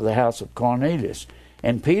I went to the house of Cornelius.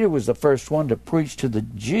 And Peter was the first one to preach to the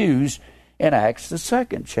Jews in Acts, the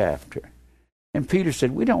 2nd chapter. And Peter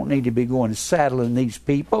said, we don't need to be going saddling these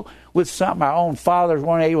people with something our own fathers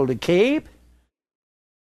weren't able to keep.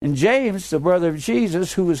 And James, the brother of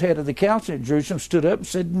Jesus, who was head of the council at Jerusalem, stood up and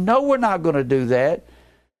said, no, we're not going to do that.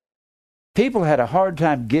 People had a hard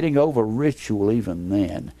time getting over ritual even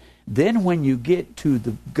then. Then when you get to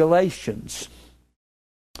the Galatians,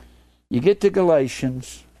 and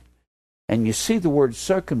you see the word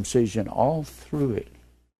circumcision all through it.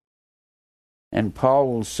 And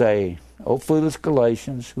Paul will say, O foolish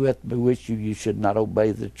Galatians, who hath bewitched you, you should not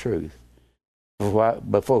obey the truth,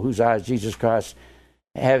 before whose eyes Jesus Christ,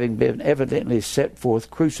 having been evidently set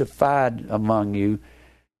forth, crucified among you,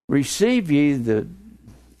 receive ye the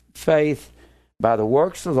faith by the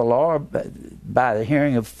works of the law, or by the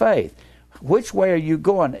hearing of faith. Which way are you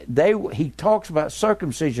going? He talks about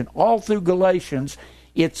circumcision all through Galatians.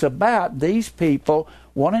 It's about these people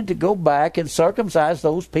wanting to go back and circumcise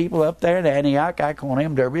those people up there in Antioch,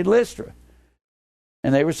 Iconium, Derbe, Lystra.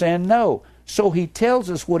 And they were saying no. So he tells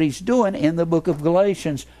us what he's doing in the book of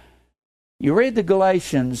Galatians. You read the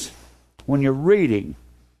Galatians when you're reading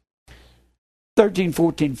 13,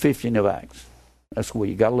 14, 15 of Acts. That's where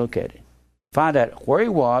you got to look at it. Find out where he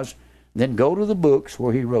was, then go to the books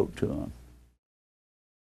where he wrote to them.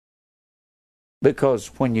 Because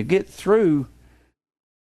when you get through,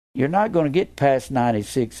 you're not going to get past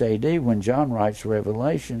 96 A.D. when John writes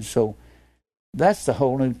Revelation. So that's the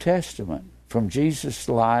whole New Testament. From Jesus'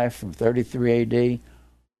 life from 33 A.D.,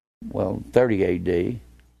 30 A.D.,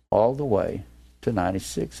 all the way to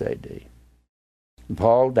 96 A.D. And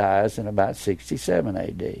Paul dies in about 67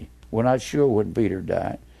 A.D. We're not sure when Peter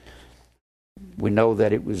died. We know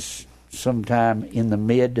that it was sometime in the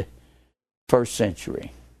mid-first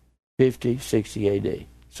century, 50, 60 A.D.,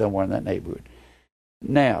 somewhere in that neighborhood.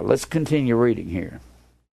 Now, let's continue reading here.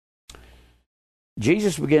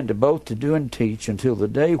 Jesus began both to do and teach until the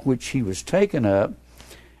day which he was taken up.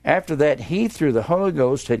 After that, he, through the Holy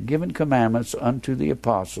Ghost, had given commandments unto the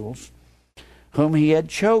apostles, whom he had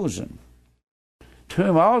chosen, to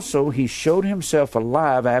whom also he showed himself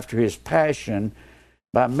alive after his passion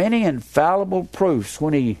by many infallible proofs,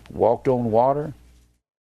 when he walked on water,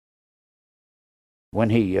 when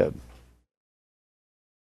he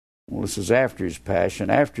this is after his passion.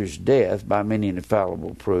 After his death, by many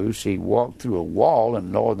infallible proofs, he walked through a wall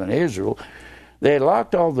in northern Israel. They had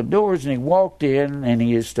locked all the doors, and he walked in, and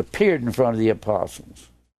he just appeared in front of the apostles.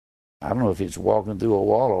 I don't know if he's walking through a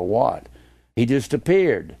wall or what. He just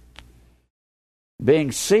appeared,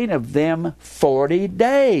 being seen of them 40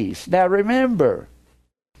 days. Now remember,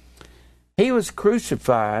 he was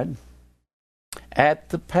crucified at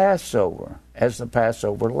the Passover, as the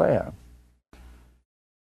Passover lamb.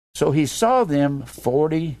 So he saw them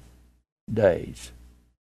 40 days.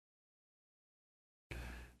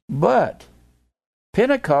 But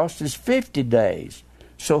Pentecost is 50 days.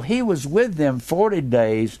 So he was with them 40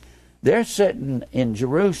 days. They're sitting in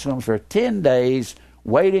Jerusalem for 10 days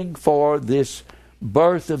waiting for this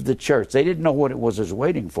birth of the church. They didn't know what it was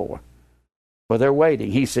waiting for. But they're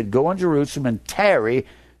waiting. He said, go in Jerusalem and tarry,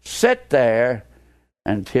 sit there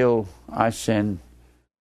until I send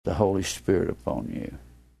the Holy Spirit upon you.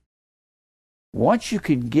 Once you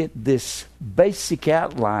can get this basic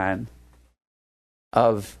outline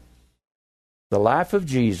of the life of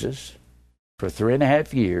Jesus for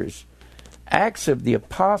 3.5 years, Acts of the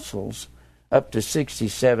Apostles up to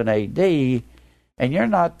 67 A.D., and you're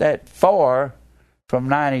not that far from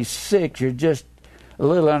 96, you're just a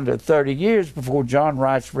little under 30 years before John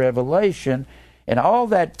writes Revelation, and all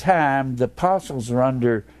that time the apostles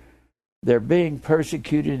are they're being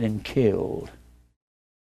persecuted and killed.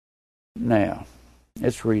 Now,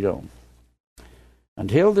 let's read on.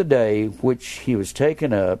 Until the day which he was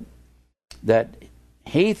taken up, that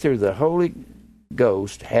he through the Holy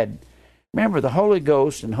Ghost had... Remember, the Holy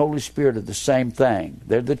Ghost and Holy Spirit are the same thing.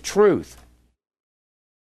 They're the truth.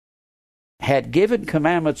 Had given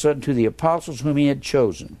commandments unto the apostles whom he had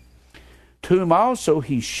chosen, to whom also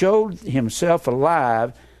he showed himself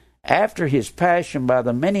alive after his passion by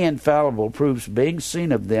the many infallible proofs, being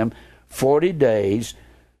seen of them 40 days.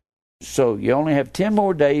 So you only have 10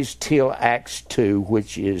 more days till Acts 2,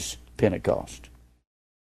 which is Pentecost.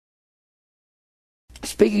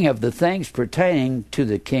 Speaking of the things pertaining to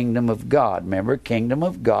the kingdom of God. Remember, kingdom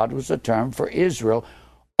of God was a term for Israel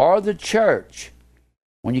or the church.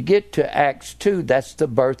 When you get to Acts 2, that's the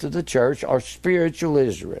birth of the church or spiritual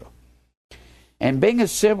Israel. And being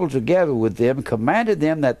assembled together with them, commanded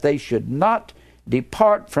them that they should not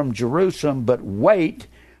depart from Jerusalem, but wait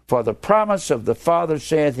for the promise of the Father,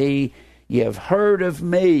 saith he, ye have heard of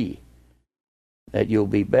me, that you'll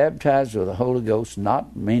be baptized with the Holy Ghost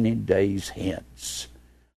not many days hence.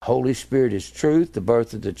 Holy Spirit is truth. The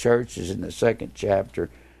birth of the church is in the 2nd chapter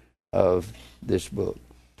of this book.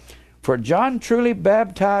 For John truly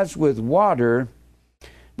baptized with water,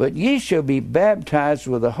 but ye shall be baptized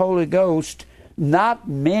with the Holy Ghost not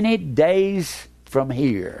many days from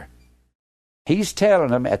here. He's telling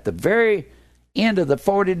them at the very end of the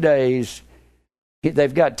 40 days,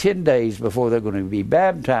 they've got 10 days before they're going to be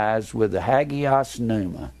baptized with the Hagios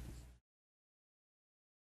Pneuma.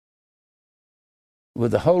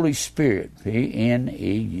 with the Holy Spirit,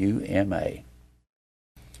 Pneuma.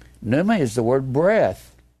 Pneuma is the word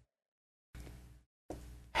breath.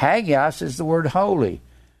 Hagios is the word holy.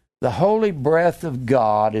 The holy breath of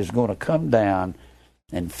God is going to come down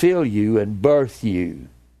and fill you and birth you.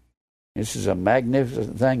 This is a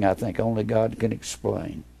magnificent thing I think only God can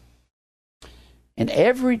explain. And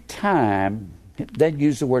every time they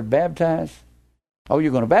use the word baptize, oh,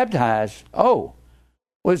 you're going to baptize? Oh,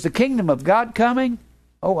 was the kingdom of God coming?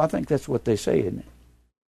 Oh, I think that's what they say, isn't it?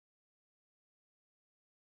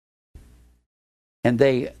 And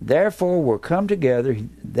they therefore were come together.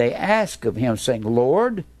 They asked of him, saying,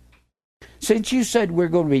 Lord, since you said we're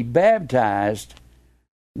going to be baptized,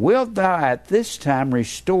 wilt thou at this time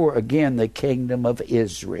restore again the kingdom of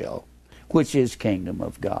Israel, which is kingdom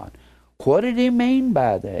of God? What did he mean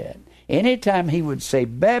by that? Anytime he would say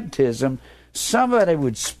baptism, somebody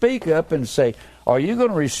would speak up and say, are you going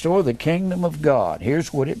to restore the kingdom of God?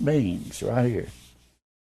 Here's what it means right here.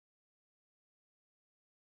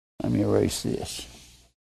 Let me erase this.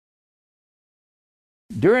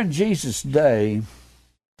 During Jesus' day,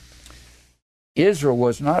 Israel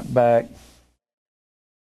was not back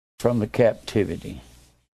from the captivity.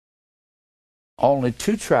 Only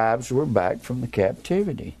 2 tribes were back from the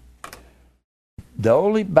captivity. The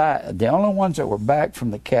only ones that were back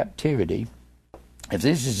from the captivity, if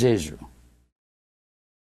this is Israel,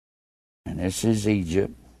 and this is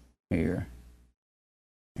Egypt here.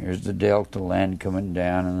 Here's the delta land coming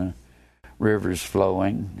down and the rivers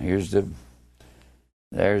flowing. There's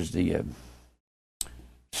the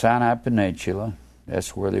Sinai Peninsula.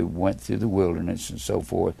 That's where they went through the wilderness and so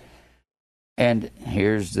forth. And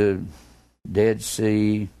here's the Dead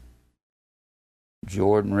Sea.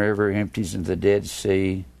 Jordan River empties into the Dead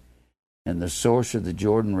Sea. And the source of the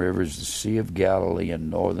Jordan River is the Sea of Galilee in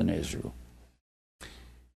northern Israel.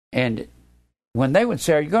 And when they would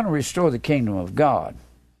say, are you going to restore the kingdom of God?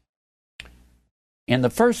 In the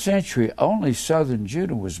first century, only southern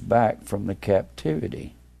Judah was back from the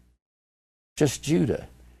captivity. Just Judah.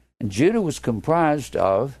 And Judah was comprised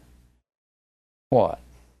of what?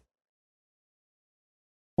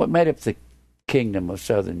 What made up the kingdom of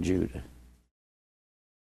southern Judah?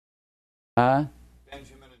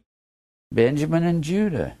 Benjamin and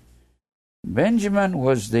Judah. Benjamin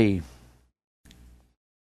was the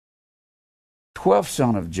 12th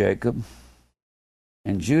son of Jacob,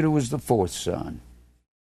 and Judah was the 4th son.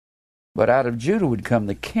 But out of Judah would come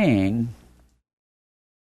the king,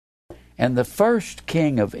 and the first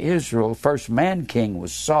king of Israel, first man king,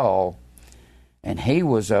 was Saul, and he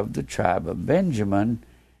was of the tribe of Benjamin.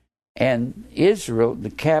 And Israel, the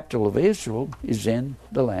capital of Israel, is in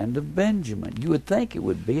the land of Benjamin. You would think it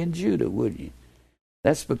would be in Judah, wouldn't you?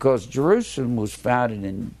 That's because Jerusalem was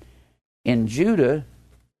founded in Judah,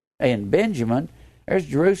 in Benjamin. There's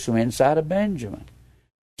Jerusalem inside of Benjamin.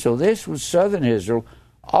 So this was southern Israel.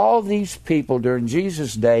 All these people during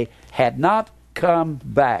Jesus' day had not come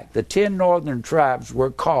back. The 10 northern tribes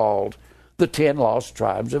were called the 10 lost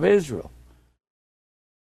tribes of Israel.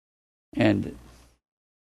 And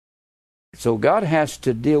so God has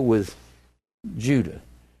to deal with Judah.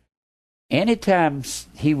 Anytime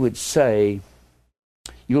he would say,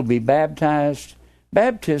 you'll be baptized,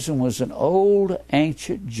 baptism was an old,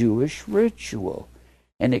 ancient Jewish ritual.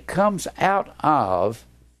 And it comes out of,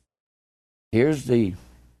 here's the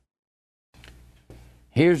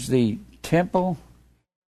temple,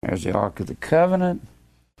 there's the Ark of the Covenant,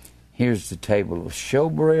 here's the table of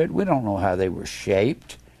showbread. We don't know how they were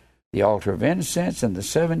shaped. The altar of incense and the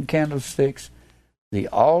 7 candlesticks, the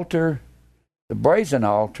altar, the brazen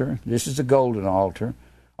altar, this is the golden altar.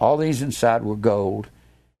 All these inside were gold.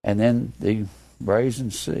 And then the brazen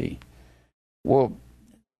sea. Well,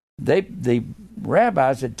 the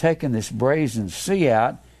rabbis had taken this brazen sea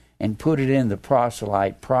out and put it in the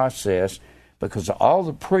proselyte process because all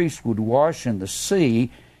the priests would wash in the sea,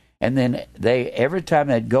 and then every time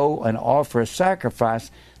they'd go and offer a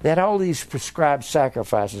sacrifice, they had all these prescribed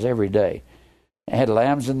sacrifices every day. They had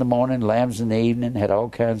lambs in the morning, lambs in the evening, had all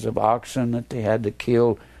kinds of oxen that they had to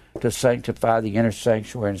kill to sanctify the inner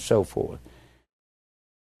sanctuary and so forth.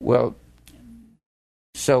 Well,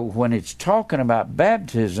 so when it's talking about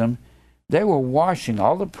baptism, they were washing.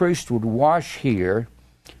 All the priests would wash here,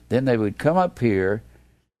 then they would come up here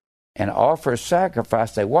and offer a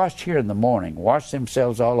sacrifice. They washed here in the morning, washed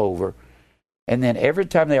themselves all over, and then every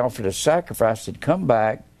time they offered a sacrifice, they'd come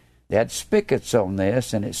back. They had spigots on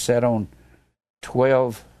this, and it set on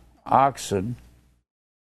 12 oxen,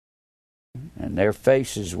 and their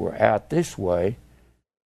faces were out this way,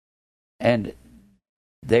 and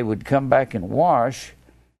they would come back and wash,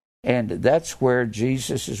 And that's where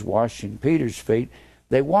Jesus is washing Peter's feet.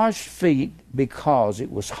 They washed feet because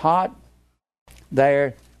it was hot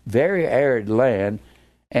there, very arid land,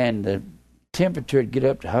 and the temperature would get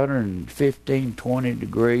up to 115, 20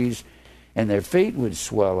 degrees, and their feet would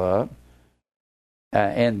swell up,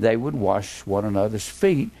 and they would wash one another's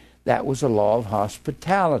feet. That was a law of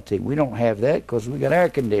hospitality. We don't have that because we got air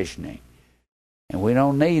conditioning, and we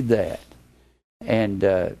don't need that.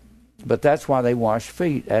 And but that's why they wash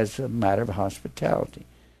feet, as a matter of hospitality.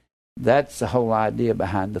 That's the whole idea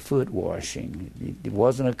behind the foot washing. It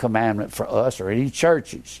wasn't a commandment for us or any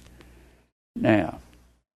churches. Now,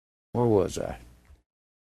 where was I?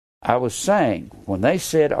 I was saying, when they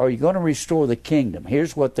said, are you going to restore the kingdom?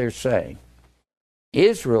 Here's what they're saying.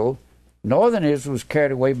 Northern Israel was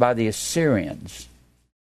carried away by the Assyrians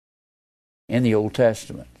in the Old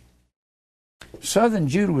Testament. Southern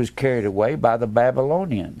Judah was carried away by the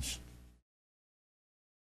Babylonians.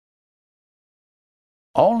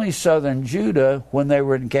 Only southern Judah, when they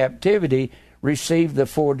were in captivity, received the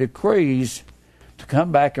 4 decrees to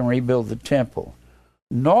come back and rebuild the temple.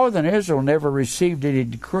 Northern Israel never received any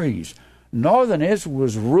decrees. Northern Israel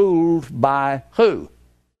was ruled by who?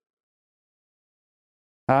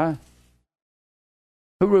 Huh?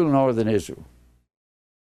 Who ruled Northern Israel?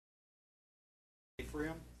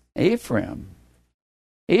 Ephraim.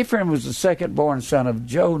 Ephraim was the second-born son of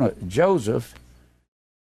Joseph.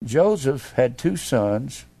 Joseph had 2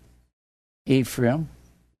 sons, Ephraim,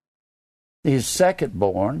 his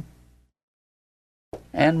second-born,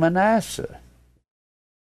 and Manasseh.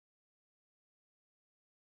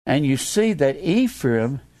 And you see that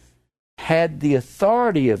Ephraim had the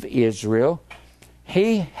authority of Israel.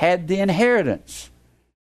 He had the inheritance.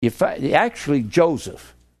 Actually,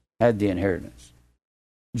 Joseph had the inheritance.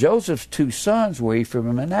 Joseph's 2 sons were Ephraim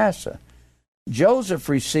and Manasseh. Joseph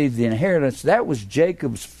received the inheritance. That was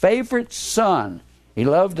Jacob's favorite son. He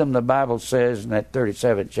loved him, the Bible says in that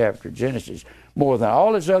 37th chapter of Genesis, more than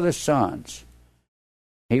all his other sons.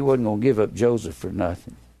 He wasn't going to give up Joseph for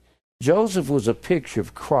nothing. Joseph was a picture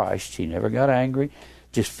of Christ. He never got angry,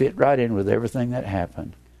 just fit right in with everything that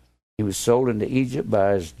happened. He was sold into Egypt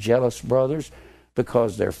by his jealous brothers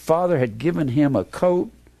because their father had given him a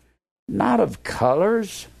coat, not of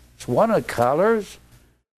colors. It's one of colors.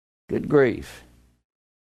 Good grief.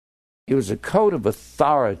 It was a coat of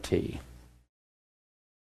authority.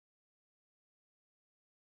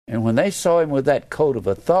 And when they saw him with that coat of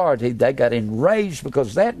authority, they got enraged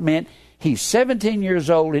because that meant he's 17 years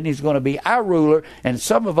old and he's going to be our ruler, and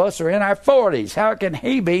some of us are in our 40s. How can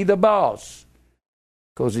he be the boss?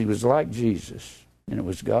 Because he was like Jesus, and it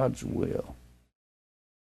was God's will.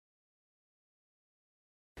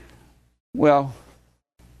 Well,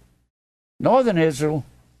 Northern Israel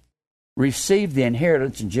received the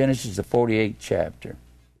inheritance in Genesis, the 48th chapter.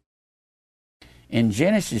 In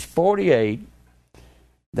Genesis 48,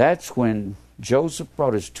 that's when Joseph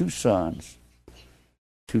brought his 2 sons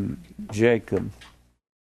to Jacob,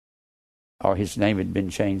 or his name had been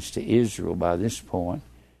changed to Israel by this point.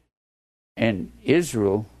 And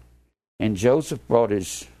Israel, and Joseph brought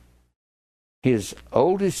his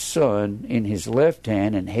oldest son in his left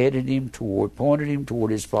hand and pointed him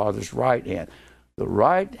toward his father's right hand. The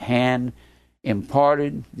right hand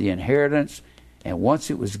imparted the inheritance, and once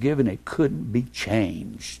it was given, it couldn't be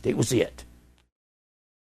changed. It was it.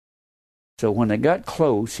 So when they got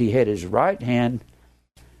close, he had his right hand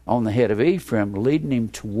on the head of Ephraim, leading him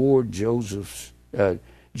toward Jacob's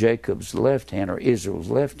left hand, or Israel's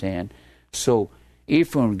left hand, so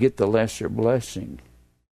Ephraim would get the lesser blessing.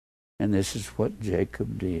 And this is what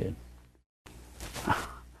Jacob did.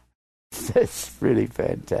 That's really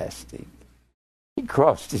fantastic. He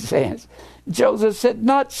crossed his hands. Joseph said,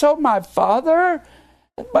 "Not so, my father.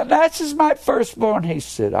 Manasseh's my firstborn." He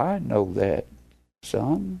said, "I know that,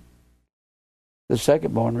 son. The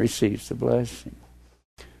secondborn receives the blessing."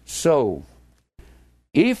 So,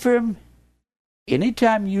 Ephraim,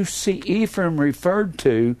 anytime you see Ephraim referred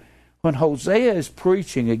to, when Hosea is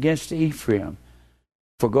preaching against Ephraim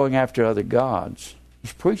for going after other gods,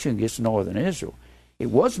 he's preaching against Northern Israel. It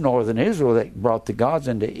was Northern Israel that brought the gods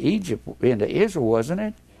into Israel, wasn't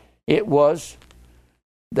it? It was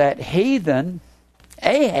that heathen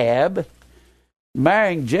Ahab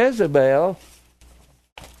marrying Jezebel.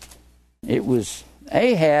 It was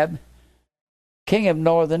Ahab, king of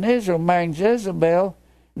Northern Israel, marrying Jezebel,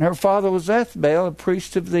 and her father was Ethbaal, a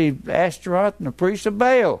priest of the Ashtaroth and a priest of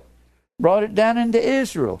Baal. Brought it down into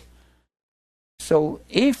Israel. So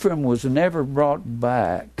Ephraim was never brought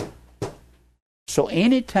back. So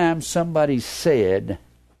anytime somebody said,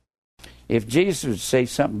 if Jesus would say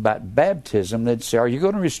something about baptism, they'd say, "Are you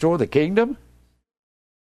going to restore the kingdom?"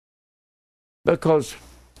 Because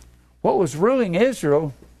what was ruling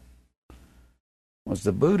Israel was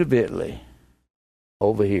the boot of Italy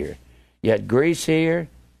over here. You had Greece here.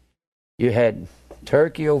 You had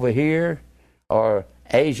Turkey over here, or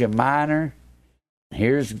Asia Minor.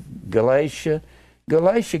 Here's Galatia.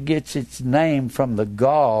 Galatia gets its name from the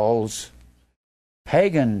Gauls,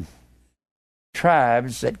 pagan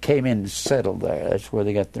tribes that came in and settled there. That's where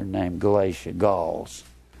they got their name, Galatia, Gauls.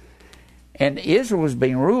 And Israel was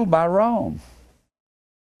being ruled by Rome.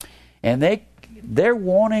 And they're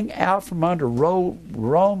wanting out from under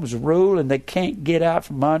Rome's rule, and they can't get out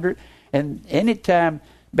from under it. And anytime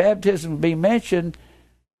baptism be mentioned,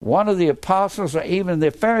 one of the apostles or even the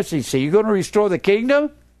Pharisees say, "You're going to restore the kingdom?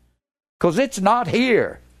 Because it's not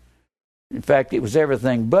here." In fact, it was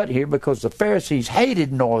everything but here, because the Pharisees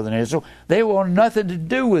hated northern Israel. They wanted nothing to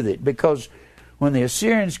do with it, because when the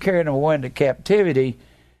Assyrians carried them away into captivity,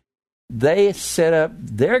 they set up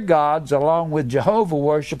their gods along with Jehovah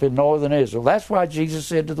worship in northern Israel. That's why Jesus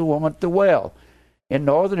said to the woman at the well in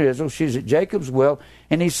northern Israel, she's at Jacob's well,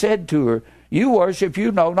 and he said to her, "You worship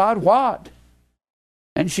you know not what."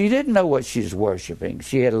 And she didn't know what she was worshiping.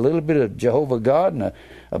 She had a little bit of Jehovah God and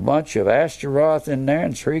a bunch of Ashtaroth in there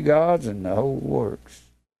and three gods and the whole works.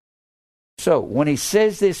 So when he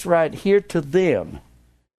says this right here to them,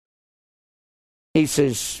 he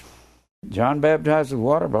says, John baptized with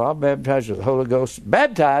water, but I'll baptize with the Holy Ghost.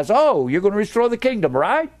 Baptize? Oh, you're going to restore the kingdom,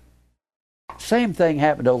 right? Same thing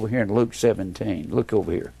happened over here in Luke 17. Look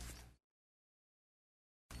over here.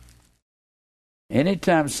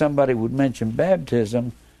 Anytime somebody would mention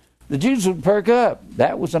baptism, the Jews would perk up.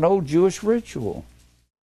 That was an old Jewish ritual.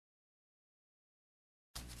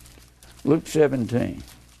 Luke 17.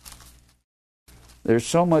 There's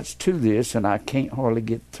so much to this, and I can't hardly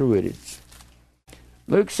get through it. It's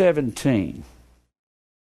Luke 17.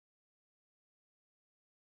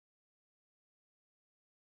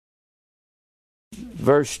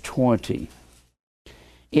 Verse 20.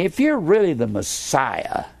 If you're really the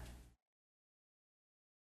Messiah,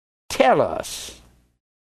 tell us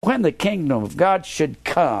when the kingdom of God should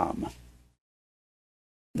come.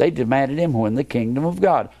 They demanded him, when the kingdom of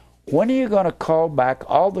God. When are you going to call back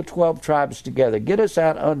all the 12 tribes together? Get us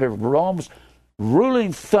out under Rome's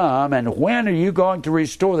ruling thumb, and when are you going to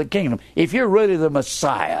restore the kingdom? If you're really the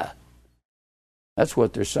Messiah. That's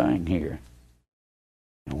what they're saying here.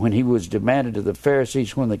 And when he was demanded of the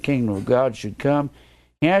Pharisees when the kingdom of God should come,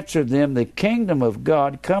 he answered them, the kingdom of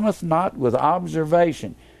God cometh not with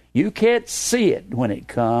observation. You can't see it when it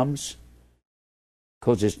comes,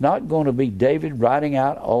 because it's not going to be David riding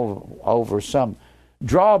out over some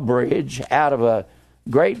drawbridge out of a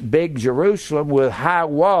great big Jerusalem with high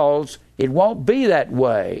walls. It won't be that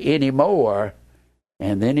way anymore.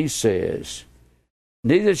 And then he says,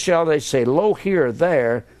 neither shall they say, lo, here or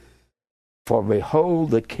there, for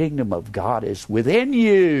behold, the kingdom of God is within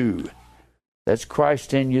you. That's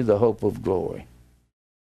Christ in you, the hope of glory.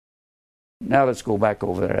 Now let's go back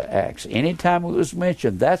over there to Acts. Anytime it was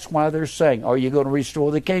mentioned, that's why they're saying, are you going to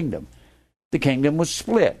restore the kingdom? The kingdom was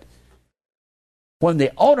split. When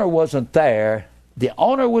the owner wasn't there, the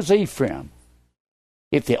owner was Ephraim.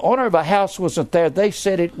 If the owner of a house wasn't there, they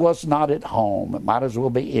said it was not at home. It might as well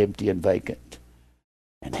be empty and vacant.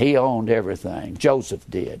 And he owned everything. Joseph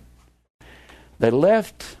did. They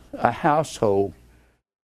left a household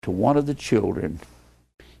to one of the children.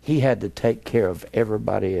 He had to take care of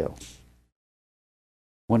everybody else.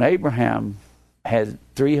 When Abraham had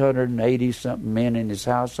 380-something men in his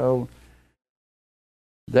household,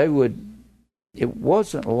 it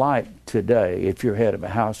wasn't like today, if you're head of a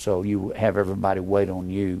household, you have everybody wait on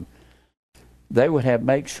you. They would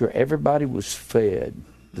make sure everybody was fed,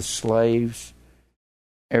 the slaves,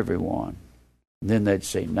 everyone. Then they'd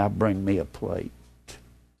say, now bring me a plate.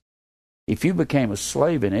 If you became a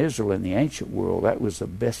slave in Israel in the ancient world, that was the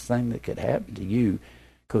best thing that could happen to you,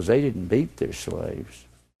 because they didn't beat their slaves.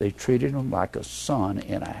 They treated them like a son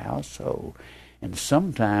in a household. And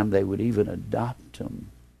sometimes they would even adopt them.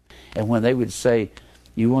 And when they would say,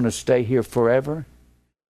 you want to stay here forever?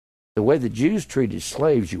 The way the Jews treated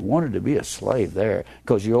slaves, you wanted to be a slave there,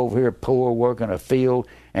 because you're over here poor, working a field,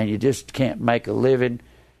 and you just can't make a living,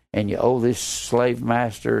 and you owe this slave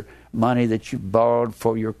master money that you borrowed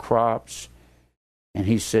for your crops. And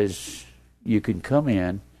he says, you can come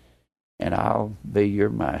in, and I'll be your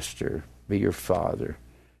master, be your father.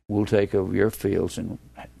 We'll take over your fields and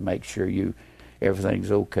make sure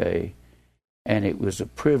everything's okay. And it was a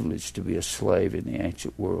privilege to be a slave in the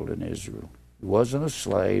ancient world in Israel. It wasn't a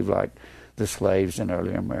slave like the slaves in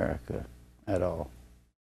early America at all.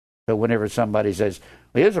 So whenever somebody says,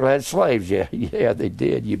 well, Israel had slaves, yeah, they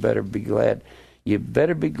did. You better be glad You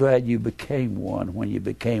better be glad you became one when you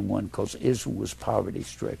became one, because Israel was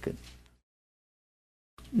poverty-stricken.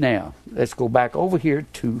 Now, let's go back over here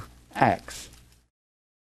to Acts.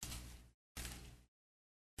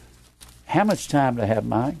 How much time do I have,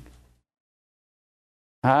 Mike?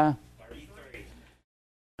 Huh? 33.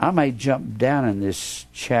 I may jump down in this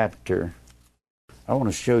chapter. I want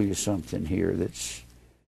to show you something here that's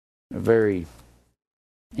very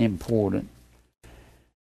important.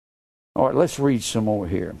 All right, let's read some more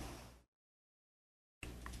here.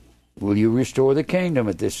 Will you restore the kingdom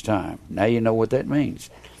at this time? Now you know what that means.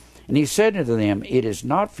 And he said unto them, It is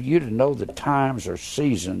not for you to know the times or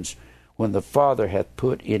seasons when the Father hath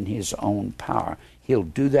put in his own power. He'll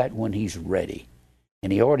do that when he's ready.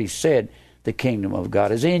 And he already said the kingdom of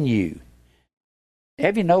God is in you.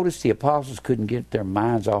 Have you noticed the apostles couldn't get their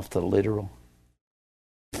minds off the literal?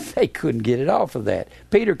 They couldn't get it off of that.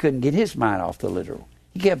 Peter couldn't get his mind off the literal.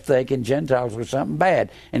 He kept thinking Gentiles were something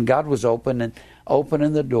bad, and God was opening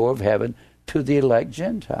the door of heaven to the elect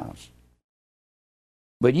Gentiles.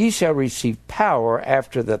 But ye shall receive power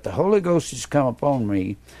after that the Holy Ghost is come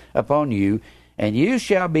upon you, and you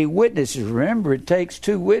shall be witnesses. Remember, it takes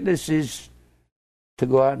 2 witnesses to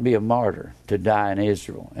go out and be a martyr, to die in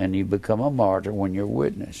Israel, and you become a martyr when you're a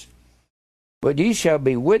witness. But ye shall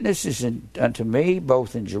be witnesses unto me,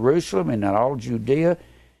 both in Jerusalem and in all Judea,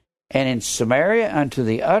 and in Samaria, unto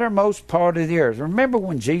the uttermost part of the earth. Remember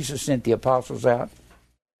when Jesus sent the apostles out?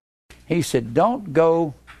 He said, don't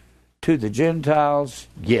go to the Gentiles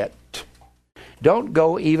yet. Don't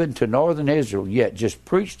go even to northern Israel yet. Just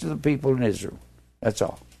preach to the people in Israel. That's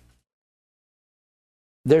all.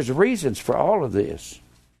 There's reasons for all of this.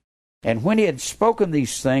 And when he had spoken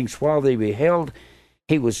these things while they beheld,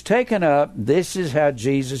 he was taken up. This is how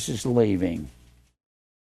Jesus is leaving.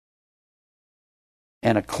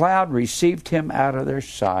 And a cloud received him out of their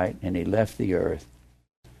sight, and he left the earth.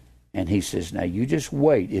 And he says, now you just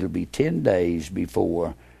wait. It'll be 10 days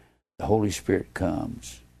before the Holy Spirit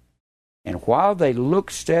comes. And while they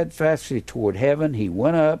looked steadfastly toward heaven, he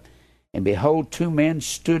went up, and behold, 2 men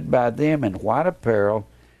stood by them in white apparel,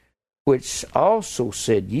 which also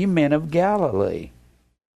said, Ye men of Galilee.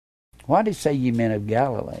 Why did he say, Ye men of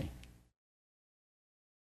Galilee?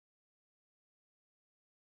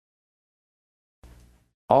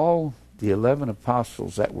 All the 11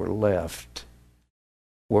 apostles that were left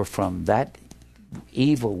were from that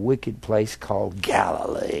evil, wicked place called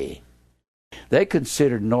Galilee. They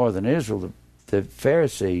considered northern Israel, the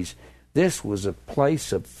Pharisees, this was a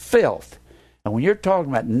place of filth. And when you're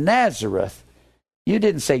talking about Nazareth, you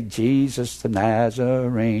didn't say Jesus the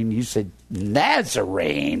Nazarene. You said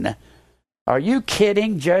Nazarene. Are you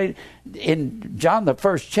kidding? In John the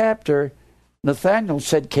 1st chapter, Nathanael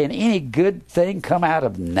said, can any good thing come out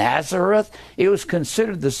of Nazareth? It was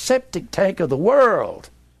considered the septic tank of the world.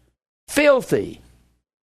 Filthy.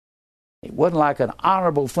 It wasn't like an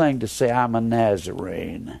honorable thing to say, I'm a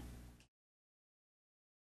Nazarene.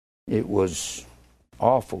 It was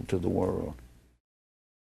awful to the world.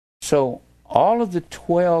 So all of the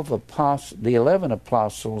 11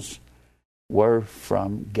 apostles were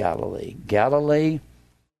from Galilee. Galilee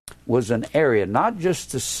was an area, not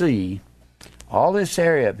just the sea. All this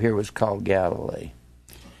area up here was called Galilee.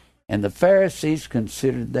 And the Pharisees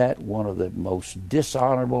considered that one of the most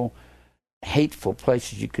dishonorable, hateful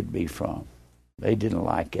places you could be from. They didn't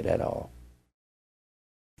like it at all.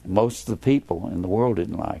 Most of the people in the world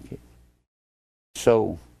didn't like it.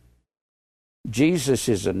 So Jesus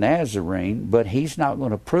is a Nazarene, but he's not going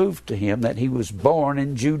to prove to him that he was born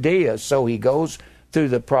in Judea. So he goes through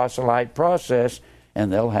the proselyte process,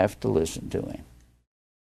 and they'll have to listen to him.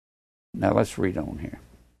 Now let's read on here.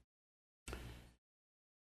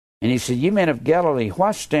 And he said, Ye men of Galilee,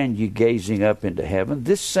 why stand ye gazing up into heaven?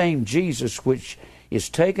 This same Jesus which is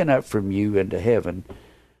taken up from you into heaven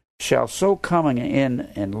shall so come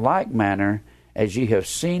in like manner as ye have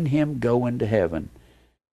seen him go into heaven.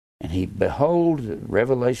 And he, behold,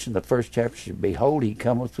 Revelation, the 1st chapter, behold, he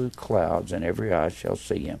cometh with clouds, and every eye shall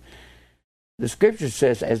see him. The scripture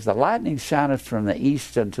says, as the lightning shineth from the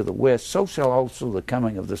east unto the west, so shall also the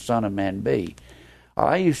coming of the Son of Man be.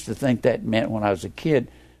 I used to think that meant when I was a kid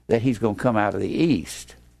that he's going to come out of the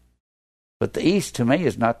east. But the east to me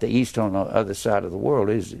is not the east on the other side of the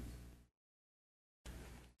world, is it?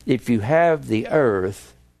 If you have the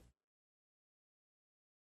earth,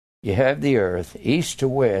 east to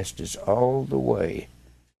west is all the way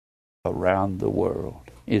around the world,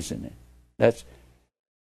 isn't it? That's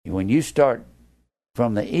when you start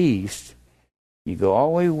from the east, you go all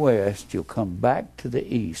the way west, you'll come back to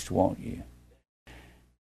the east, won't you?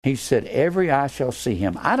 He said, every eye shall see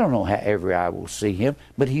him. I don't know how every eye will see him,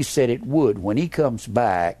 but he said it would. When he comes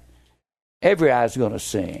back, every eye is going to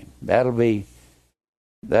see him. That'll be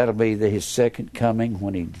his second coming,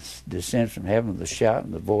 when he descends from heaven with the shout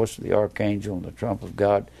and the voice of the archangel and the trump of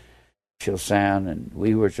God shall sound, and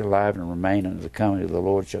we which are alive and remain unto the coming of the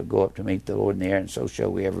Lord shall go up to meet the Lord in the air, and so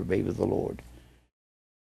shall we ever be with the Lord.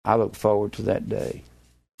 I look forward to that day.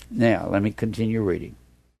 Now, let me continue reading.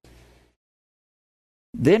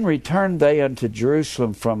 Then returned they unto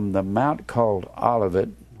Jerusalem from the mount called Olivet,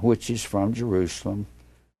 which is from Jerusalem,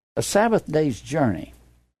 a Sabbath day's journey.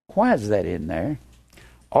 Why is that in there?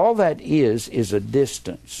 All that is a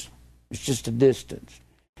distance. It's just a distance.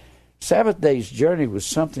 Sabbath day's journey was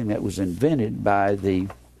something that was invented by the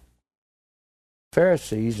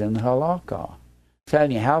Pharisees and the Halakha,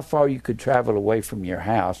 telling you how far you could travel away from your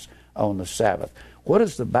house on the Sabbath. What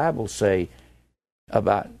does the Bible say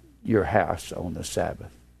about your house on the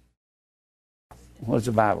Sabbath? What does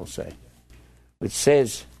the Bible say? It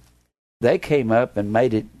says they came up and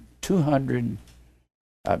made it 2,000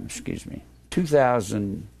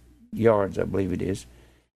 yards, I believe it is.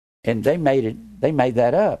 And they made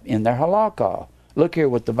that up in their halakha. Look here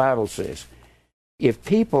what the Bible says. If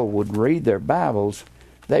people would read their Bibles,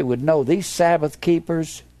 they would know these Sabbath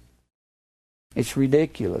keepers, it's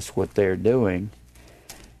ridiculous what they're doing.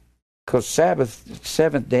 Because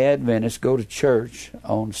Seventh-day Adventists go to church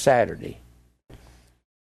on Saturday.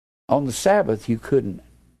 On the Sabbath, you couldn't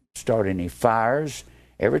start any fires.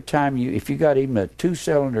 Every time if you got even a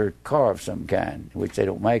 2-cylinder car of some kind, which they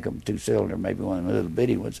don't make them 2-cylinder, maybe one of the little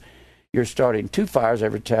bitty ones, you're starting 2 fires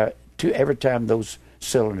every time those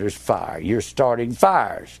cylinders fire. You're starting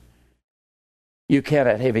fires. You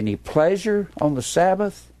cannot have any pleasure on the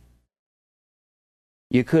Sabbath.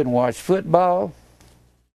 You couldn't watch football.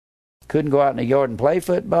 Couldn't go out in the yard and play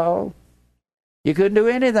football. You couldn't do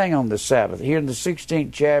anything on the Sabbath. Here in the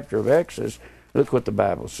 16th chapter of Exodus, look what the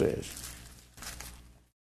Bible says.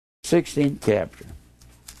 16th chapter.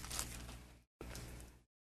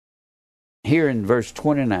 Here in verse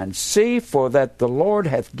 29, see, for that the Lord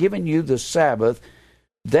hath given you the Sabbath,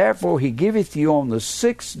 therefore he giveth you on the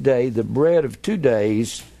 6th day the bread of 2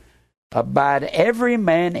 days. Abide every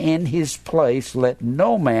man in his place, let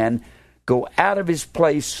no man go out of his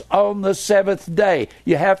place on the 7th day.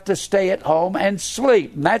 You have to stay at home and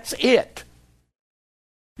sleep, and that's it.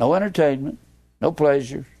 No entertainment, no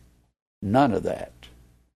pleasure, none of that.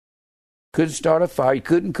 Couldn't start a fire, you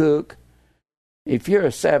couldn't cook. If you're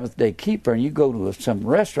a Sabbath day keeper and you go to some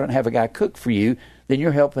restaurant and have a guy cook for you, then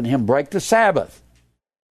you're helping him break the Sabbath.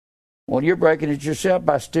 Well, you're breaking it yourself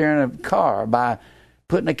by steering a car, by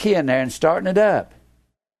putting a key in there and starting it up.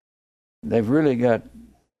 They've really got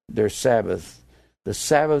their Sabbath. The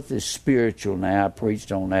Sabbath is spiritual now. I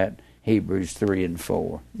preached on that, Hebrews 3 and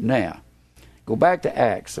 4. Now, go back to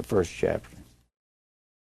Acts, the 1st chapter.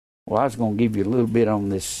 Well, I was going to give you a little bit on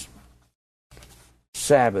this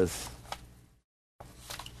Sabbath.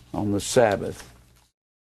 On the Sabbath.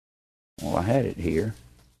 Well, I had it here.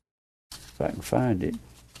 If I can find it.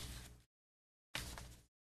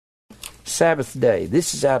 Sabbath day.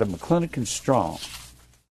 This is out of McClintock and Strong.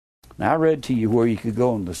 Now, I read to you where you could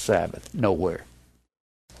go on the Sabbath. Nowhere.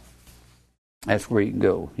 That's where you can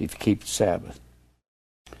go if you keep the Sabbath.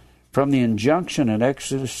 From the injunction in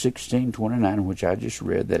Exodus 16:29, which I just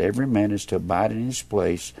read, that every man is to abide in his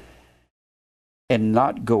place and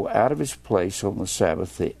not go out of his place on the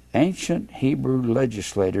Sabbath, the ancient Hebrew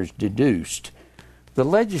legislators deduced. The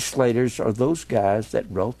legislators are those guys that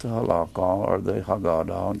wrote the Halakha or the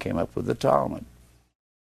Haggadah and came up with the Talmud.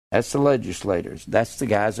 That's the legislators. That's the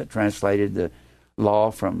guys that translated the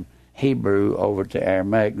law from Hebrew over to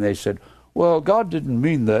Aramaic. And they said, well, God didn't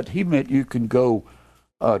mean that. He meant you can go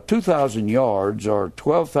 2,000 yards or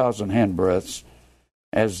 12,000 handbreadths,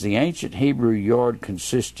 as the ancient Hebrew yard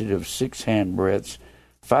consisted of 6 handbreadths,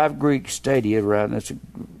 5 Greek stadia around.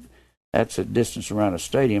 That's a distance around a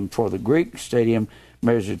stadium. For the Greek stadium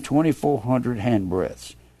measured 2,400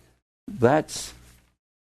 handbreadths. That's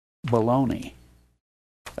baloney,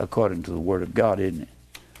 according to the Word of God, isn't it?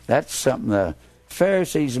 That's something the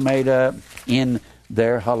Pharisees made up in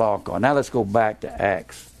their halakha. Now let's go back to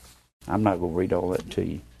Acts. I'm not going to read all that to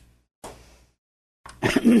you.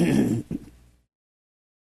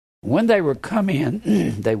 When they were come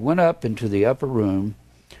in, they went up into the upper room,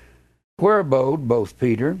 where abode both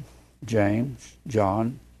Peter, James,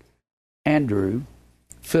 John, Andrew,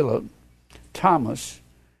 Philip, Thomas,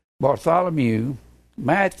 Bartholomew,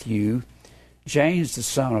 Matthew, James the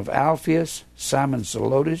son of Alphaeus, Simon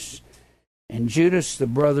Zelotes, and Judas the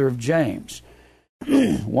brother of James.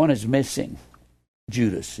 One is missing.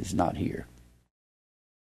 Judas is not here.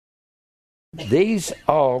 These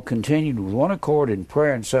all continued with one accord in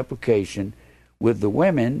prayer and supplication with the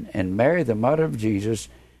women and Mary the mother of Jesus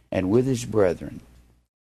and with his brethren.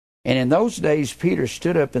 And in those days Peter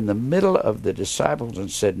stood up in the middle of the disciples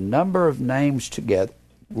and said, number of names together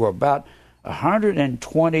were about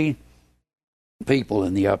 120 people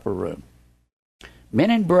in the upper room.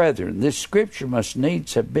 Men and brethren, this scripture must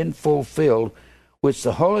needs have been fulfilled, which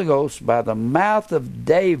the Holy Ghost by the mouth of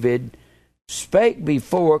David spake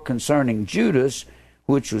before concerning Judas,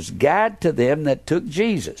 which was guide to them that took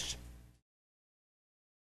Jesus.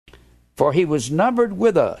 For he was numbered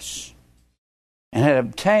with us, and had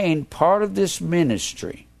obtained part of this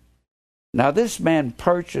ministry. Now this man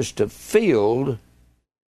purchased a field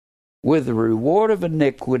with the reward of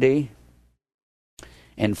iniquity,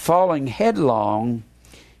 and falling headlong,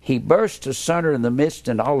 he burst asunder in the midst,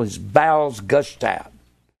 and all his bowels gushed out.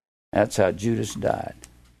 That's how Judas died.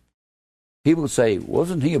 People say,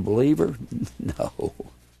 wasn't he a believer? No.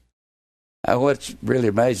 What's really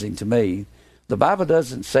amazing to me, the Bible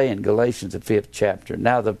doesn't say in Galatians, the 5th chapter,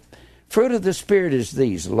 now the fruit of the Spirit is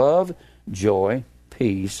these: love, joy,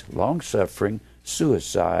 peace, long-suffering,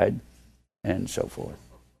 suicide, and so forth.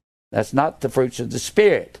 That's not the fruits of the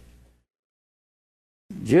Spirit.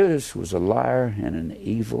 Judas was a liar and an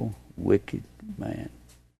evil, wicked man.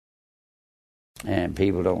 And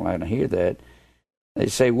people don't want to hear that. They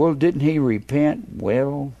say, well, didn't he repent?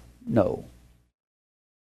 Well, no.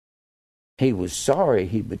 He was sorry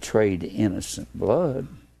he betrayed innocent blood.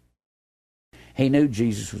 He knew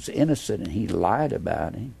Jesus was innocent and he lied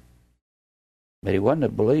about him. But he wasn't a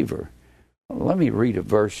believer. Well, let me read a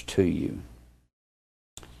verse to you.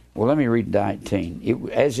 Well, let me read 19.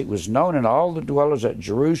 As it was known in all the dwellers at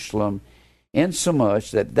Jerusalem,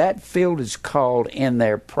 insomuch that that field is called in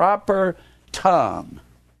their proper tongue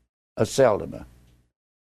Aceldama.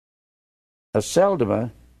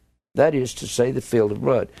 Aceldama, that is to say, the field of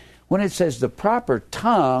blood. When it says the proper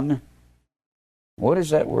tongue, what is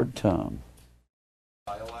that word tongue?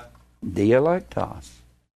 Dialectos.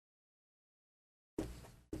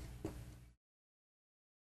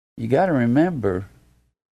 You got to remember,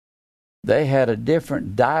 they had a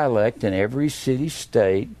different dialect in every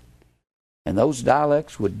city-state, and those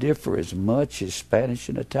dialects would differ as much as Spanish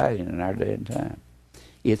and Italian in our day and time.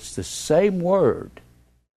 It's the same word.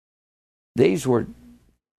 These were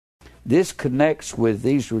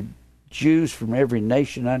Jews from every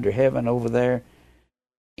nation under heaven over there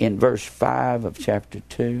in verse 5 of chapter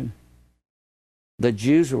 2. The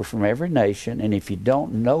Jews were from every nation, and if you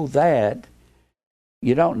don't know that,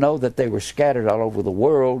 you don't know that they were scattered all over the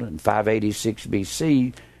world. In 586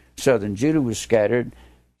 BC, southern Judah was scattered.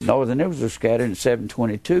 Northern Israel was scattered in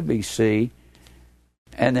 722 BC.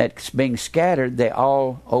 And that being scattered, they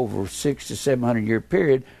all, over 600 to 700 year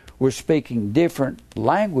period, were speaking different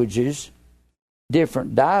languages,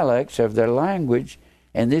 different dialects of their language.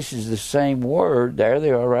 And this is the same word. There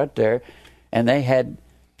they are right there. And they had,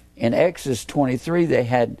 in Exodus 23, they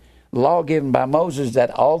had law given by Moses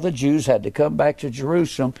that all the Jews had to come back to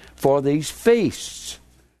Jerusalem for these feasts,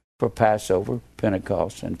 for Passover,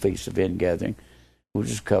 Pentecost, and Feast of Ingathering, which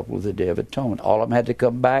is coupled with the Day of Atonement. All of them had to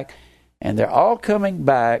come back, and they're all coming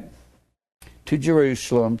back to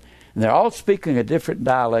Jerusalem, and they're all speaking a different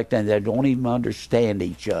dialect, and they don't even understand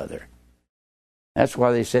each other. That's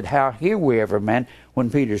why they said, how hear we every man, when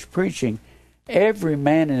Peter's preaching, every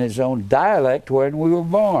man in his own dialect when we were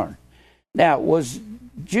born. Now, was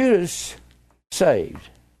Judas saved?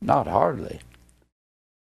 Not hardly.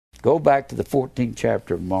 Go back to the 14th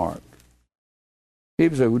chapter of Mark.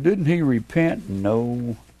 People say, well, didn't he repent?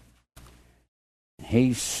 No.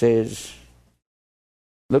 He says,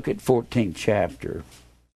 look at 14th chapter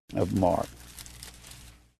of Mark.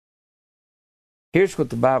 Here's what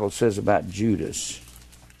the Bible says about Judas.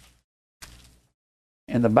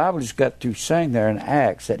 And the Bible just got through saying there in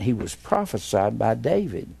Acts that he was prophesied by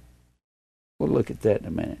David. We'll look at that in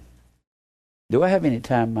a minute. Do I have any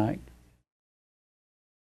time, Mike?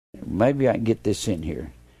 Maybe I can get this in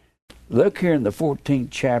here. Look here in the 14th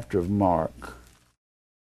chapter of Mark.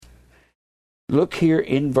 Look here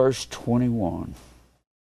in verse 21.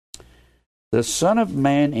 The Son of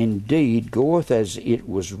Man indeed goeth as it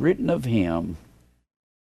was written of him,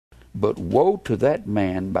 but woe to that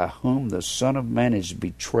man by whom the Son of Man is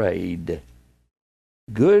betrayed.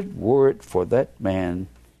 Good were it for that man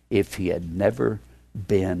if he had never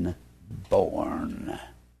been born.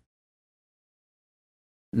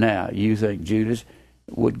 Now, you think, Judas,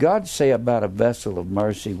 would God say about a vessel of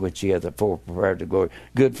mercy which he hath afore prepared to glory,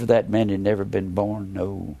 good for that man who had never been born?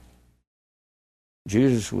 No.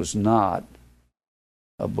 Judas was not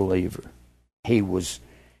a believer.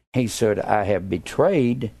 He said, I have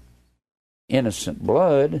betrayed innocent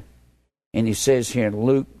blood. And he says here in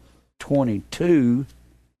Luke 22,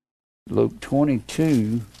 Luke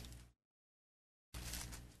 22,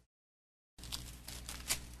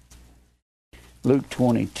 Luke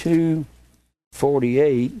 22,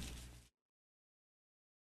 48.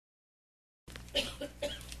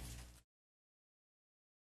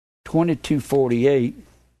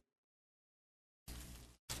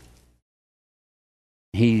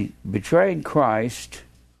 He betrayed Christ,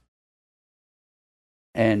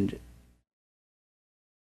 and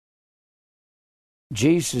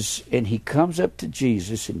he comes up to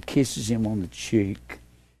Jesus and kisses him on the cheek,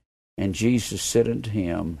 and Jesus said unto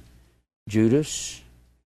him, Judas,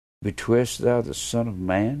 betrayest thou the Son of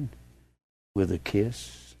Man with a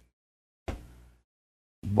kiss?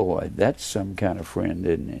 Boy, that's some kind of friend,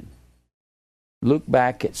 isn't it? Look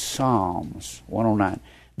back at Psalms 109.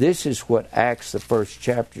 This is what Acts, the first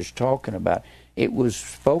chapter, is talking about. It was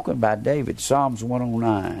spoken by David, Psalms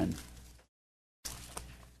 109.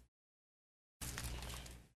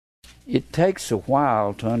 It takes a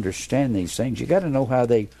while to understand these things. You got to know how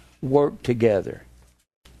they work together.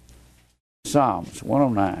 Psalms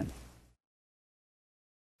 109.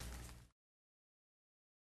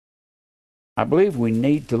 I believe we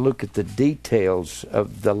need to look at the details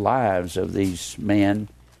of the lives of these men,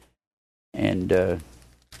 and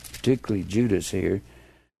particularly Judas here.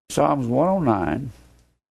 Psalms 109.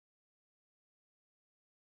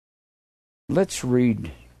 Let's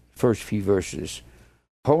read first few verses.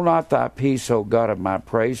 Hold not thy peace, O God of my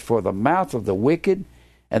praise, for the mouth of the wicked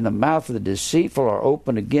and the mouth of the deceitful are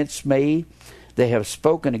open against me. They have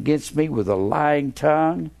spoken against me with a lying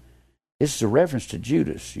tongue. This is a reference to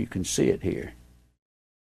Judas. You can see it here.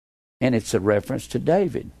 And it's a reference to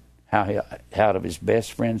David, how out of his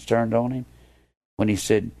best friends turned on him when he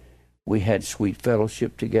said, we had sweet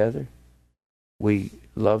fellowship together. We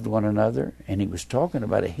loved one another. And he was talking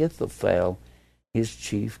about Ahithophel, his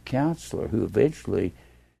chief counselor, who eventually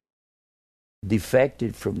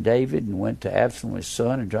defected from David and went to Absalom, his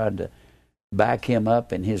son, and tried to back him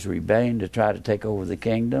up in his rebellion to try to take over the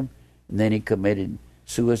kingdom. And then he committed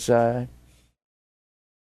suicide.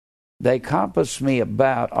 They compassed me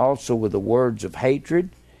about also with the words of hatred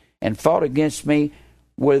and fought against me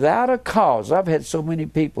without a cause. I've had so many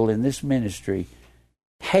people in this ministry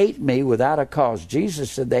hate me without a cause.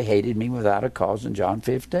 Jesus said they hated me without a cause in John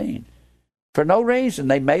 15. For no reason.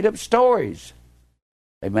 They made up stories.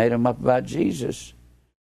 They made them up about Jesus.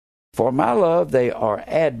 For my love, they are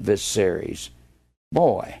adversaries.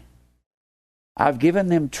 Boy, I've given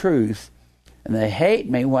them truth, and they hate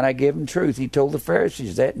me when I give them truth. He told the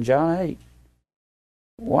Pharisees that in John 8.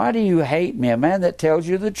 Why do you hate me? A man that tells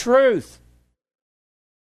you the truth.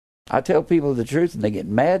 I tell people the truth, and they get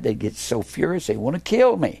mad. They get so furious, they want to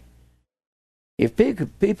kill me. If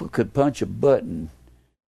people could punch a button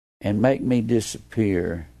and make me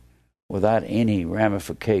disappear without any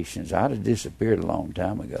ramifications, I'd have disappeared a long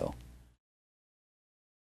time ago.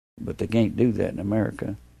 But they can't do that in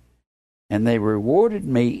America. And they rewarded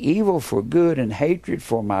me evil for good and hatred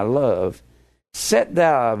for my love. Set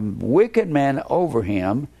thou a wicked man over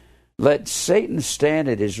him. Let Satan stand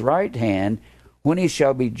at his right hand. When he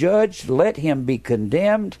shall be judged, let him be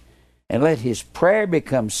condemned, and let his prayer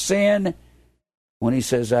become sin. When he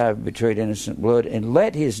says, I have betrayed innocent blood, and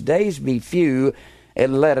let his days be few,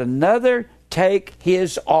 and let another take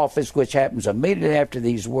his office, which happens immediately after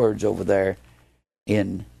these words over there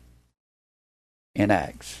in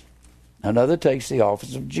Acts. Another takes the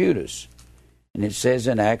office of Judas. And it says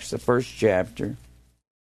in Acts, the first chapter,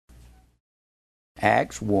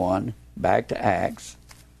 Acts 1, back to Acts.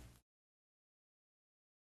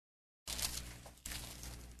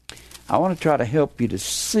 I want to try to help you to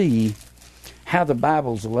see how the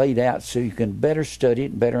Bible's laid out so you can better study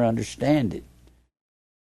it and better understand it.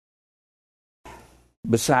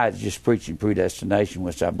 Besides just preaching predestination,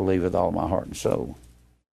 which I believe with all my heart and soul.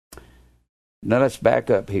 Now let's back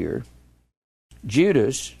up here.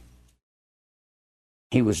 Judas,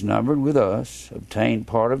 he was numbered with us, obtained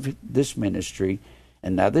part of this ministry,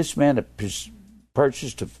 and now this man had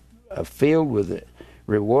purchased a field with the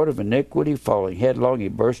reward of iniquity. Falling headlong, he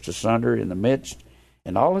burst asunder in the midst,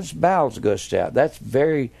 and all his bowels gushed out. That's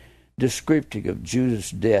very descriptive of Judas'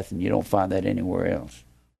 death, and you don't find that anywhere else.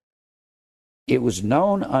 It was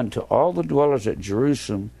known unto all the dwellers at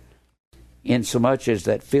Jerusalem, insomuch as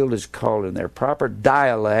that field is called in their proper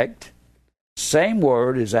dialect, same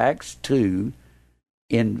word as Acts 2,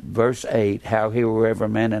 in verse 8, how he were every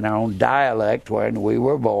man in our own dialect wherein we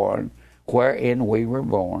were born.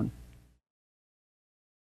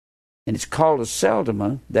 And it's called a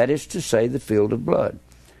Seldoma, that is to say, the field of blood.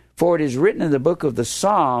 For it is written in the book of the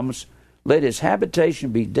Psalms, Let his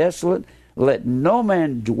habitation be desolate. Let no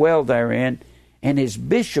man dwell therein. And his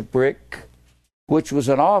bishopric, which was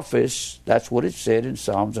an office, that's what it said in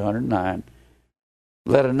Psalms 109,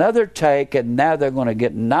 let another take, and now they're going to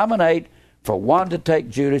nominate for one to take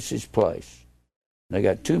Judas's place. They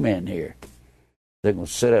got two men here. They're going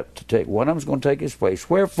to set up to take, one of them's going to take his place.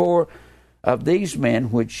 Wherefore, of these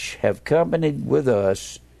men which have companied with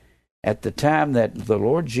us at the time that the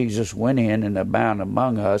Lord Jesus went in and abound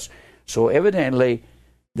among us, so evidently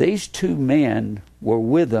these two men were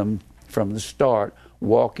with them from the start,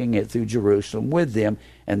 walking it through Jerusalem with them,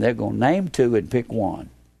 and they're going to name two and pick one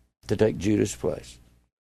to take Judas' place.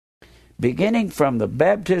 Beginning from the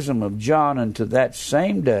baptism of John unto that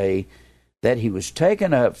same day that he was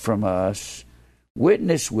taken up from us,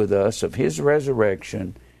 witnessed with us of his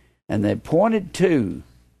resurrection, and they appointed two,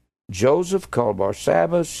 Joseph called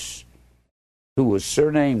Barsabbas, who was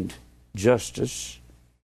surnamed Justus,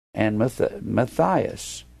 and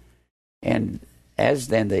Matthias. And as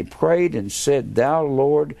then they prayed and said, Thou,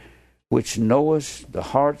 Lord, which knowest the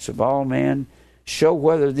hearts of all men, show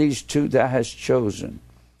whether these two thou hast chosen,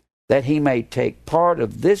 that he may take part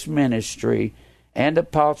of this ministry and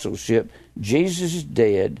apostleship. Jesus is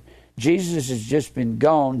dead. Jesus has just been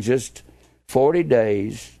gone just 40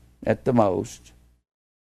 days at the most.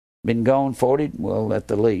 Been gone 40, well, at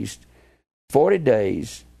the least, 40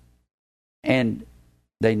 days. And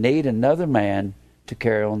they need another man to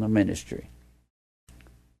carry on the ministry.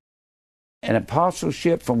 An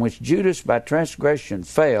apostleship from which Judas by transgression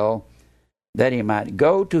fell, that he might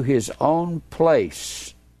go to his own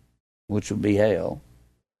place, which would be hell.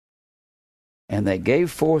 And they gave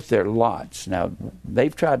forth their lots. Now,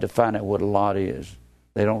 they've tried to find out what a lot is.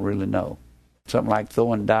 They don't really know. Something like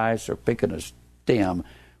throwing dice or picking a stem,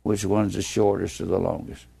 which one's the shortest or the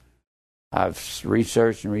longest. I've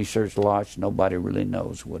researched lots. Nobody really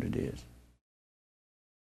knows what it is.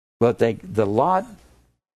 But the lot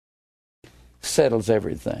settles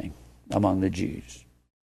everything among the Jews.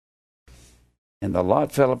 And the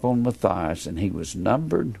lot fell upon Matthias, and he was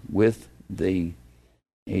numbered with the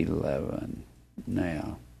 11.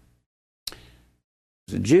 Now,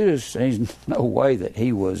 so Judas, there's no way that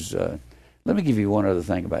he was... let me give you one other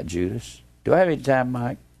thing about Judas. Do I have any time,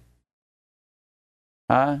 Mike?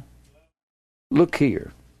 Huh? Look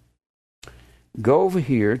here. Go over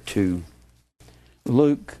here to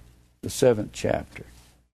Luke, the 7th chapter.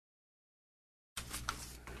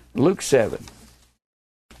 Luke 7.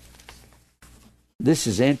 This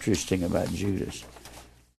is interesting about Judas.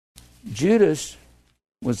 Judas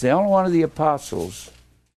was the only one of the apostles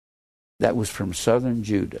that was from southern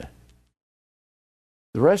Judah.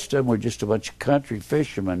 The rest of them were just a bunch of country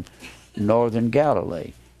fishermen in northern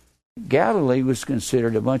Galilee. Galilee was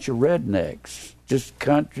considered a bunch of rednecks, just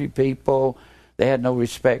country people. They had no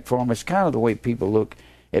respect for them. It's kind of the way people look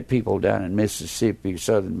at people down in Mississippi,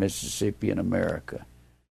 southern Mississippi in America.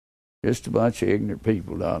 Just a bunch of ignorant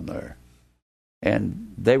people down there.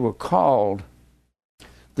 And they were called,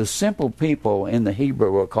 the simple people in the Hebrew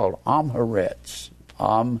were called Amharetz.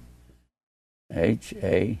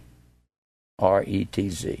 H-A-R-E-T-Z.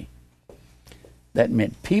 That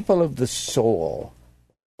meant people of the soil.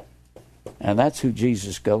 And that's who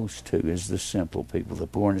Jesus goes to, is the simple people, the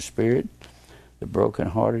poor in the spirit, the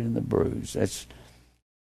brokenhearted, and the bruised. That's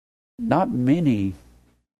not many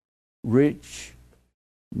rich,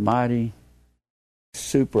 mighty,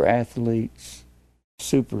 super athletes,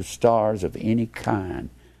 superstars of any kind.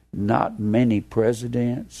 Not many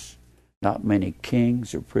presidents, not many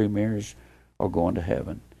kings or premiers are going to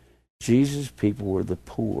heaven. Jesus' people were the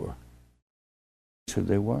poor. That's who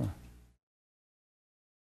they were.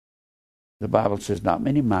 The Bible says not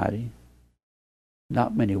many mighty,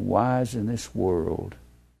 not many wise in this world,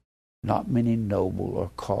 not many noble are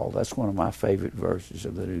called. That's one of my favorite verses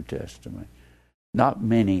of the New Testament. Not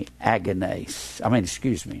many eugenes,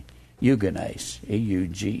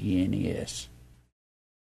 E-U-G-E-N-E-S.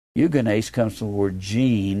 Eugenes comes from the word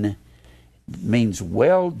gene, means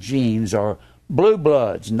well genes or blue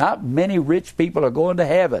bloods. Not many rich people are going to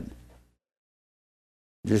heaven.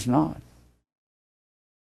 Just not.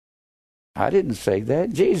 I didn't say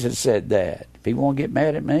that. Jesus said that. People want to get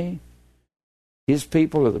mad at me. His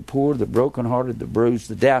people are the poor, the brokenhearted, the bruised,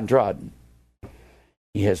 the downtrodden.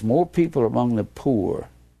 He has more people among the poor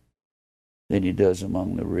than he does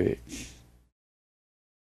among the rich.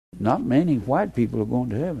 Not many white people are going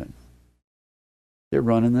to heaven. They're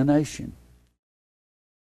running the nation.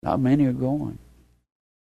 Not many are going.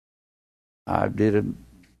 I did a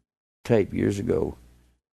tape years ago.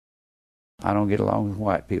 I don't get along with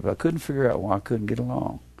white people. I couldn't figure out why I couldn't get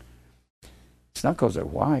along. It's not because they're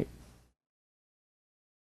white.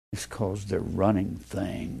 It's because they're running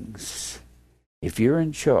things. If you're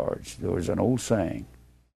in charge, there was an old saying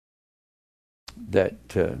that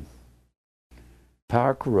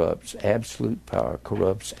power corrupts, absolute power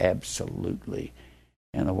corrupts absolutely.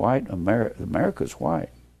 And America's white.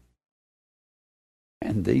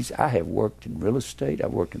 And I have worked in real estate,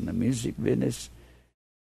 I've worked in the music business,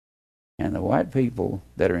 and the white people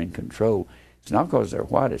that are in control, it's not because they're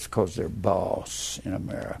white, it's because they're boss in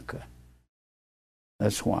America.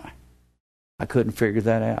 That's why. I couldn't figure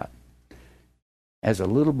that out. As a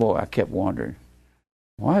little boy, I kept wondering,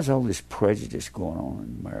 why is all this prejudice going on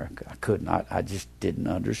in America? I just didn't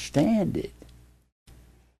understand it.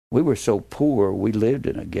 We were so poor, we lived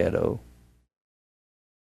in a ghetto,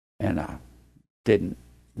 and I didn't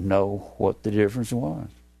know what the difference was.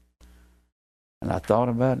 And I thought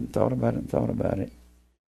about it and thought about it and thought about it.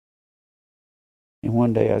 And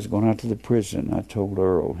one day I was going out to the prison. I told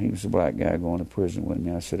Earl, he was the black guy going to prison with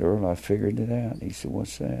me. I said, Earl, I figured it out. He said,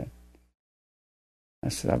 what's that? I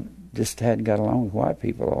said, I just hadn't got along with white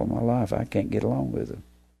people all my life. I can't get along with them.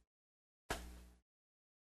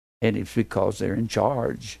 And it's because they're in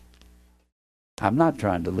charge. I'm not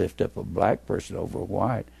trying to lift up a black person over a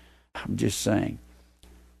white. I'm just saying,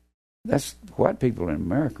 white people in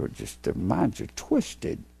America their minds are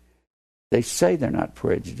twisted. They say they're not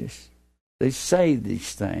prejudiced. They say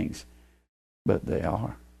these things, but they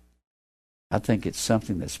are. I think it's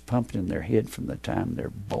something that's pumped in their head from the time they're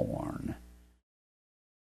born.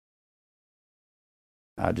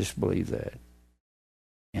 I just believe that.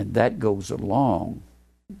 And that goes along.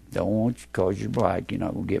 Don't want you, because you're black, you're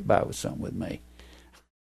not going to get by with something with me.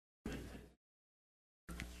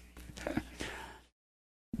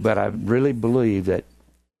 But I really believe that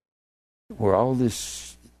where all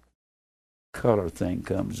this color thing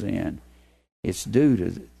comes in, it's due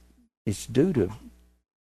to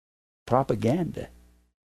propaganda.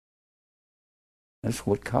 That's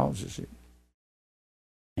what causes it.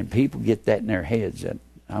 And people get that in their heads, that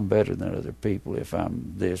I'm better than other people if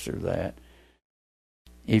I'm this or that.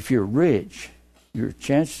 If you're rich, your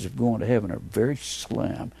chances of going to heaven are very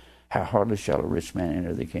slim. How hardly shall a rich man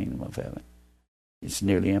enter the kingdom of heaven? It's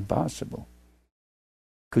nearly impossible.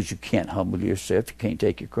 Because you can't humble yourself. You can't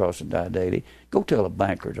take your cross and die daily. Go tell a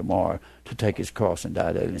banker tomorrow to take his cross and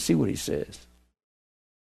die daily and see what he says.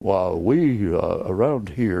 While we, around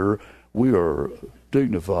here, we are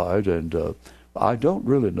dignified, and I don't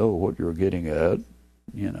really know what you're getting at.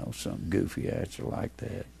 You know, some goofy answer like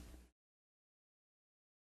that.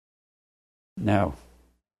 Now,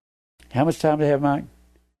 how much time do I have, Mike?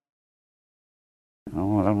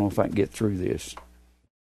 Oh, I don't know if I can get through this.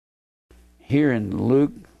 Here in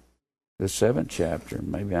Luke, the 7th chapter,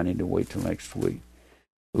 maybe I need to wait till next week.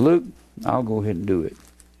 Luke, I'll go ahead and do it.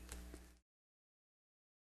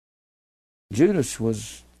 Judas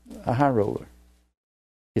was a high roller.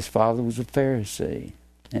 His father was a Pharisee,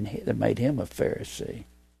 and that made him a Pharisee.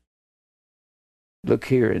 Look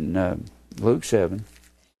here in Luke 7.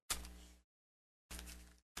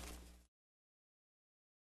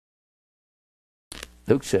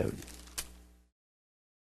 Luke 7.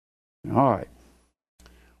 All right.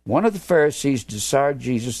 One of the Pharisees desired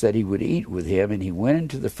Jesus that he would eat with him, and he went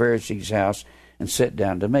into the Pharisee's house and sat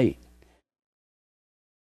down to meat.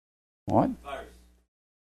 What?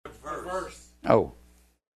 Verse. Oh,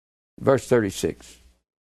 verse 36.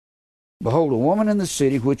 Behold, a woman in the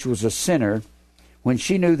city, which was a sinner, when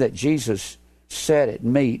she knew that Jesus sat at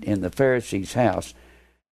meat in the Pharisee's house,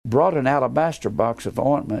 brought an alabaster box of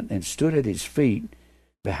ointment and stood at his feet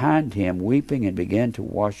behind him, weeping, and began to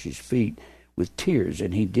wash his feet with tears.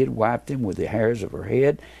 And he did wipe them with the hairs of her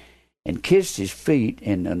head, and kissed his feet,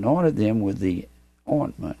 and anointed them with the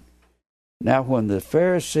ointment. Now when the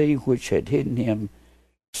Pharisee which had hidden him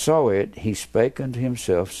saw it, he spake unto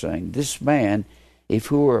himself, saying, This man, if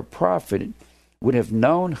he were a prophet, would have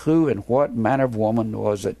known who and what manner of woman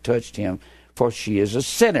was that touched him, for she is a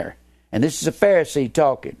sinner. And this is a Pharisee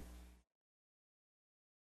talking.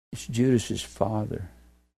 It's Judas's father.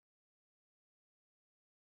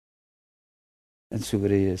 That's who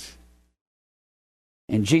it is.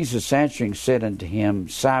 And Jesus answering said unto him,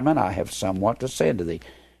 Simon, I have somewhat to say unto thee.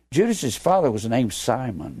 Judas's father was named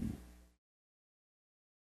Simon.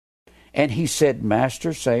 And he said,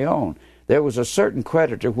 Master, say on. There was a certain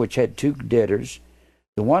creditor which had 2 debtors.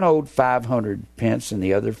 The one owed 500 pence and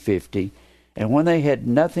the other 50. And when they had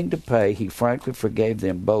nothing to pay, he frankly forgave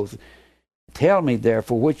them both. Tell me,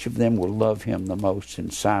 therefore, which of them will love him the most?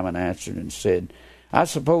 And Simon answered and said, I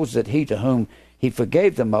suppose that he to whom he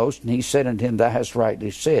forgave the most. And he said unto him, Thou hast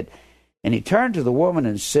rightly said. And he turned to the woman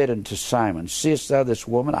and said unto Simon, Seest thou this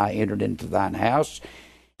woman? I entered into thine house.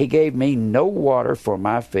 He gave me no water for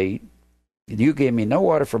my feet. You gave me no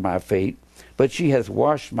water for my feet, but she hath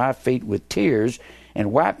washed my feet with tears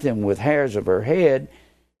and wiped them with hairs of her head,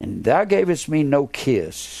 and thou gavest me no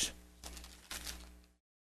kiss.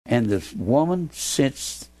 And the woman,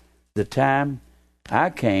 since the time I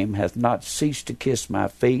came, hath not ceased to kiss my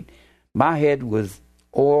feet, my head with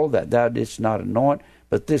oil that thou didst not anoint,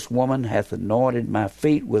 but this woman hath anointed my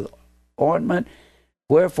feet with ointment.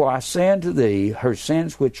 Wherefore I say unto thee, her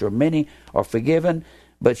sins which are many are forgiven,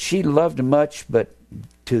 but she loved much, but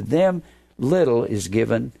to them little is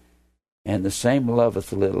given, and the same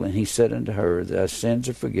loveth little. And he said unto her, thy sins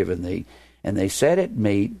are forgiven thee. And they sat at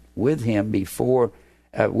meat with him began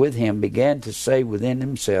to say within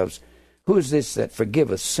themselves, who is this that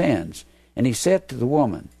forgiveth sins? And he said to the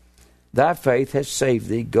woman, thy faith has saved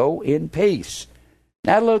thee, go in peace.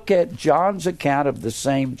 Now look at John's account of the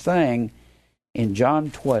same thing in John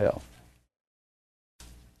 12.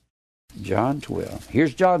 John 12.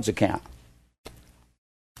 Here's John's account.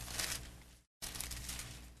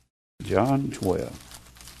 John 12.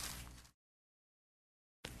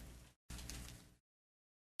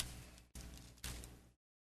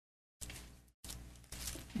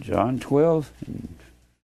 John 12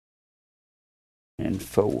 and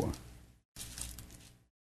 4.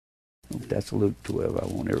 Oh, that's Luke 12. I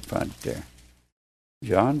won't ever find it there.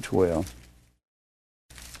 John 12.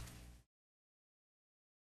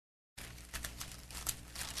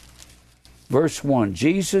 Verse 1.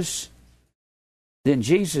 Then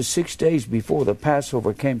Jesus 6 days before the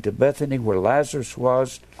Passover came to Bethany, where Lazarus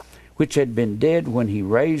was, which had been dead when he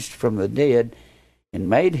raised from the dead, and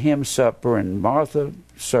made him supper, and Martha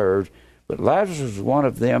served, but Lazarus was one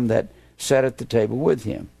of them that sat at the table with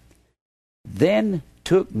him. Then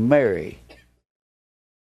took Mary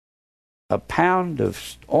a pound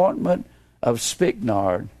of ointment of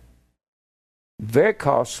spikenard, very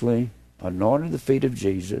costly, anointed the feet of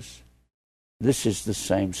Jesus. This is the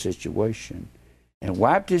same situation. And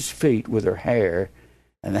wiped his feet with her hair,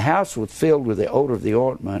 and the house was filled with the odor of the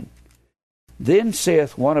ointment. Then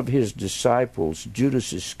saith one of his disciples,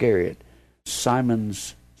 Judas Iscariot,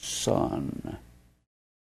 Simon's son.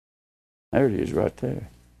 There it is right there.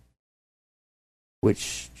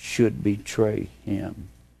 Which should betray him.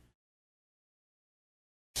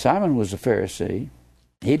 Simon was a Pharisee.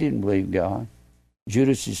 He didn't believe God.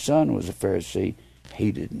 Judas' son was a Pharisee.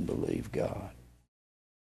 He didn't believe God.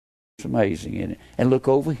 It's amazing, isn't it? And look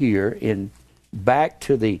over here back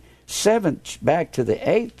to the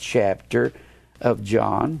 8th chapter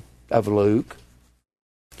of Luke,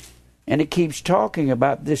 and it keeps talking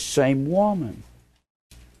about this same woman.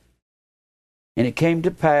 And it came to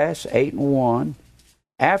pass, 8:1,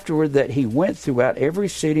 afterward that he went throughout every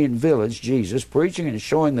city and village, Jesus, preaching and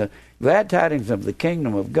showing the glad tidings of the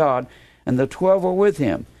kingdom of God, and the 12 were with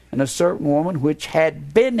him. And a certain woman which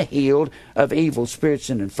had been healed of evil spirits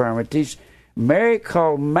and infirmities, Mary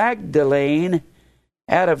called Magdalene,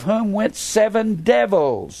 out of whom went 7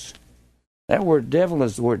 devils. That word devil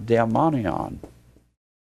is the word daimonion.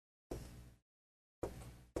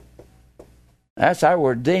 That's our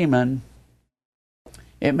word demon.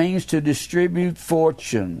 It means to distribute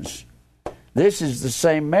fortunes. This is the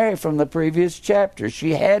same Mary from the previous chapter.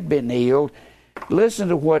 She had been healed. Listen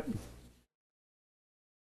to what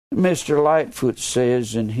Mr. Lightfoot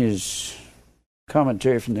says in his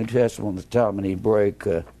commentary from the New Testament on the Talmud Hebraic,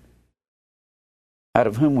 out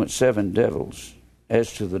of whom went 7 devils.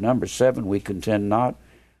 As to the number 7, we contend not,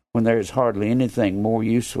 when there is hardly anything more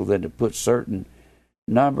useful than to put certain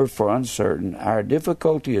number for uncertain. Our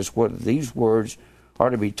difficulty is whether these words are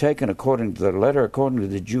to be taken according to the letter, according to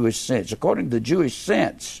the Jewish sense. According to the Jewish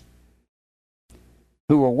sense,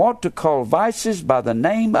 who were wont to call vices by the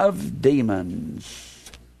name of demons.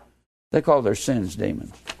 They call their sins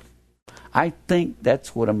demons. I think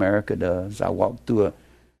that's what America does. I walked through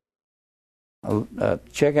a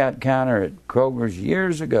checkout counter at Kroger's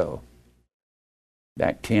years ago,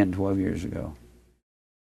 back 10, 12 years ago.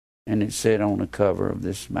 And it said on the cover of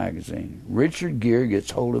this magazine, Richard Gere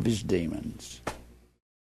gets hold of his demons.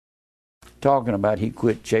 Talking about he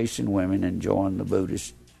quit chasing women and joined the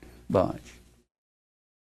Buddhist bunch.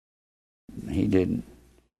 He didn't.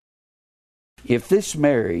 If this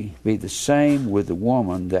Mary be the same with the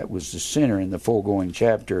woman that was the sinner in the foregoing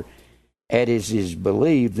chapter, as is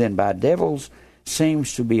believed, then by devils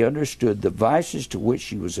seems to be understood the vices to which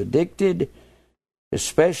she was addicted,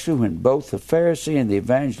 especially when both the Pharisee and the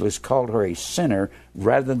evangelist called her a sinner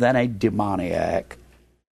rather than a demoniac.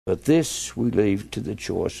 But this we leave to the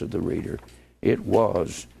choice of the reader.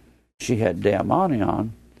 She had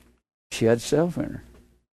daimonion, she had self in her.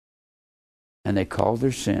 And they called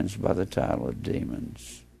their sins by the title of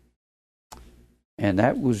demons. And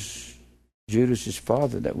that was Judas's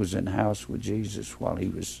father that was in the house with Jesus while he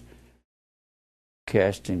was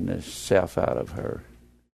casting the self out of her.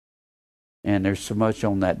 And there's so much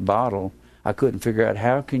on that bottle, I couldn't figure out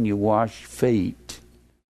how can you wash feet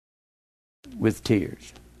with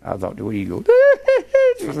tears. I thought, well, you go,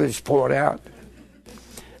 just pour it out.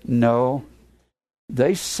 No,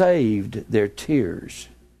 they saved their tears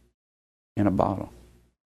in a bottle.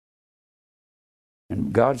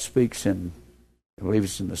 And God speaks in, I believe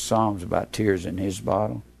it's in the Psalms, about tears in his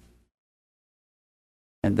bottle.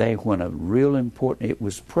 And they, when a real important, it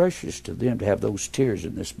was precious to them to have those tears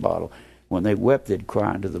in this bottle. When they wept, they'd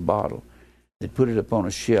cry into the bottle. They'd put it up on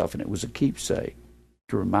a shelf, and it was a keepsake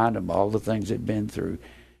to remind them of all the things they'd been through.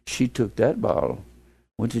 She took that bottle,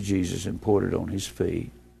 went to Jesus, and poured it on his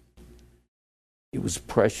feet. It was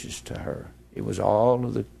precious to her. It was all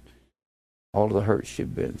of the hurt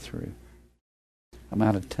she'd been through. I'm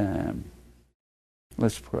out of time.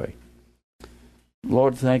 Let's pray.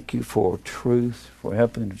 Lord, thank you for truth, for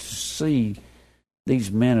helping us to see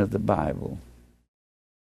these men of the Bible.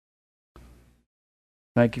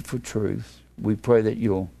 Thank you for truth. We pray that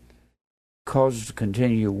you'll cause us to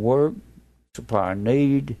continue your work, supply our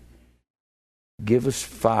need. Give us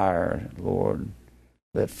fire, Lord.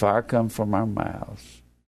 Let fire come from our mouths.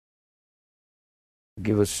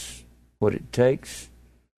 Give us what it takes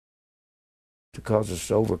to cause us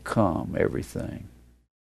to overcome everything.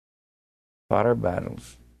 Fight our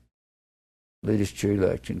battles. Lead us to your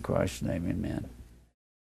elect in Christ's name, amen.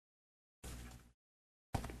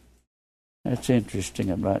 That's interesting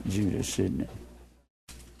about Judas, isn't it?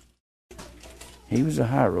 He was a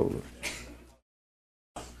high roller.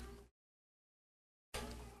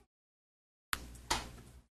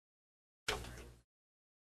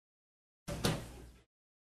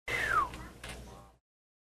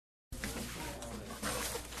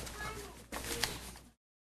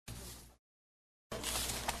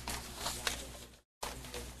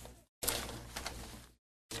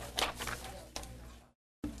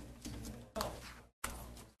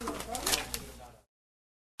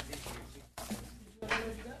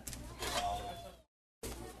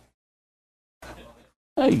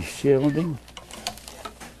 Hey, Sheldon.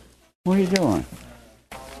 What are you doing?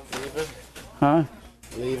 Leaving. Huh?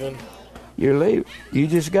 Leaving. You're leaving? You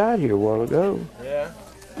just got here a while ago. Yeah.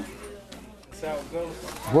 That's how it goes.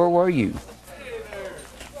 Where were you?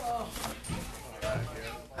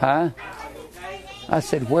 Huh? I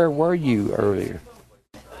said, where were you earlier?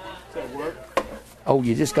 At work. Oh,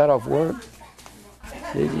 you just got off work?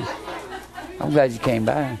 Did you? I'm glad you came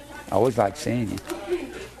by. I always like seeing you.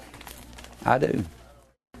 I do.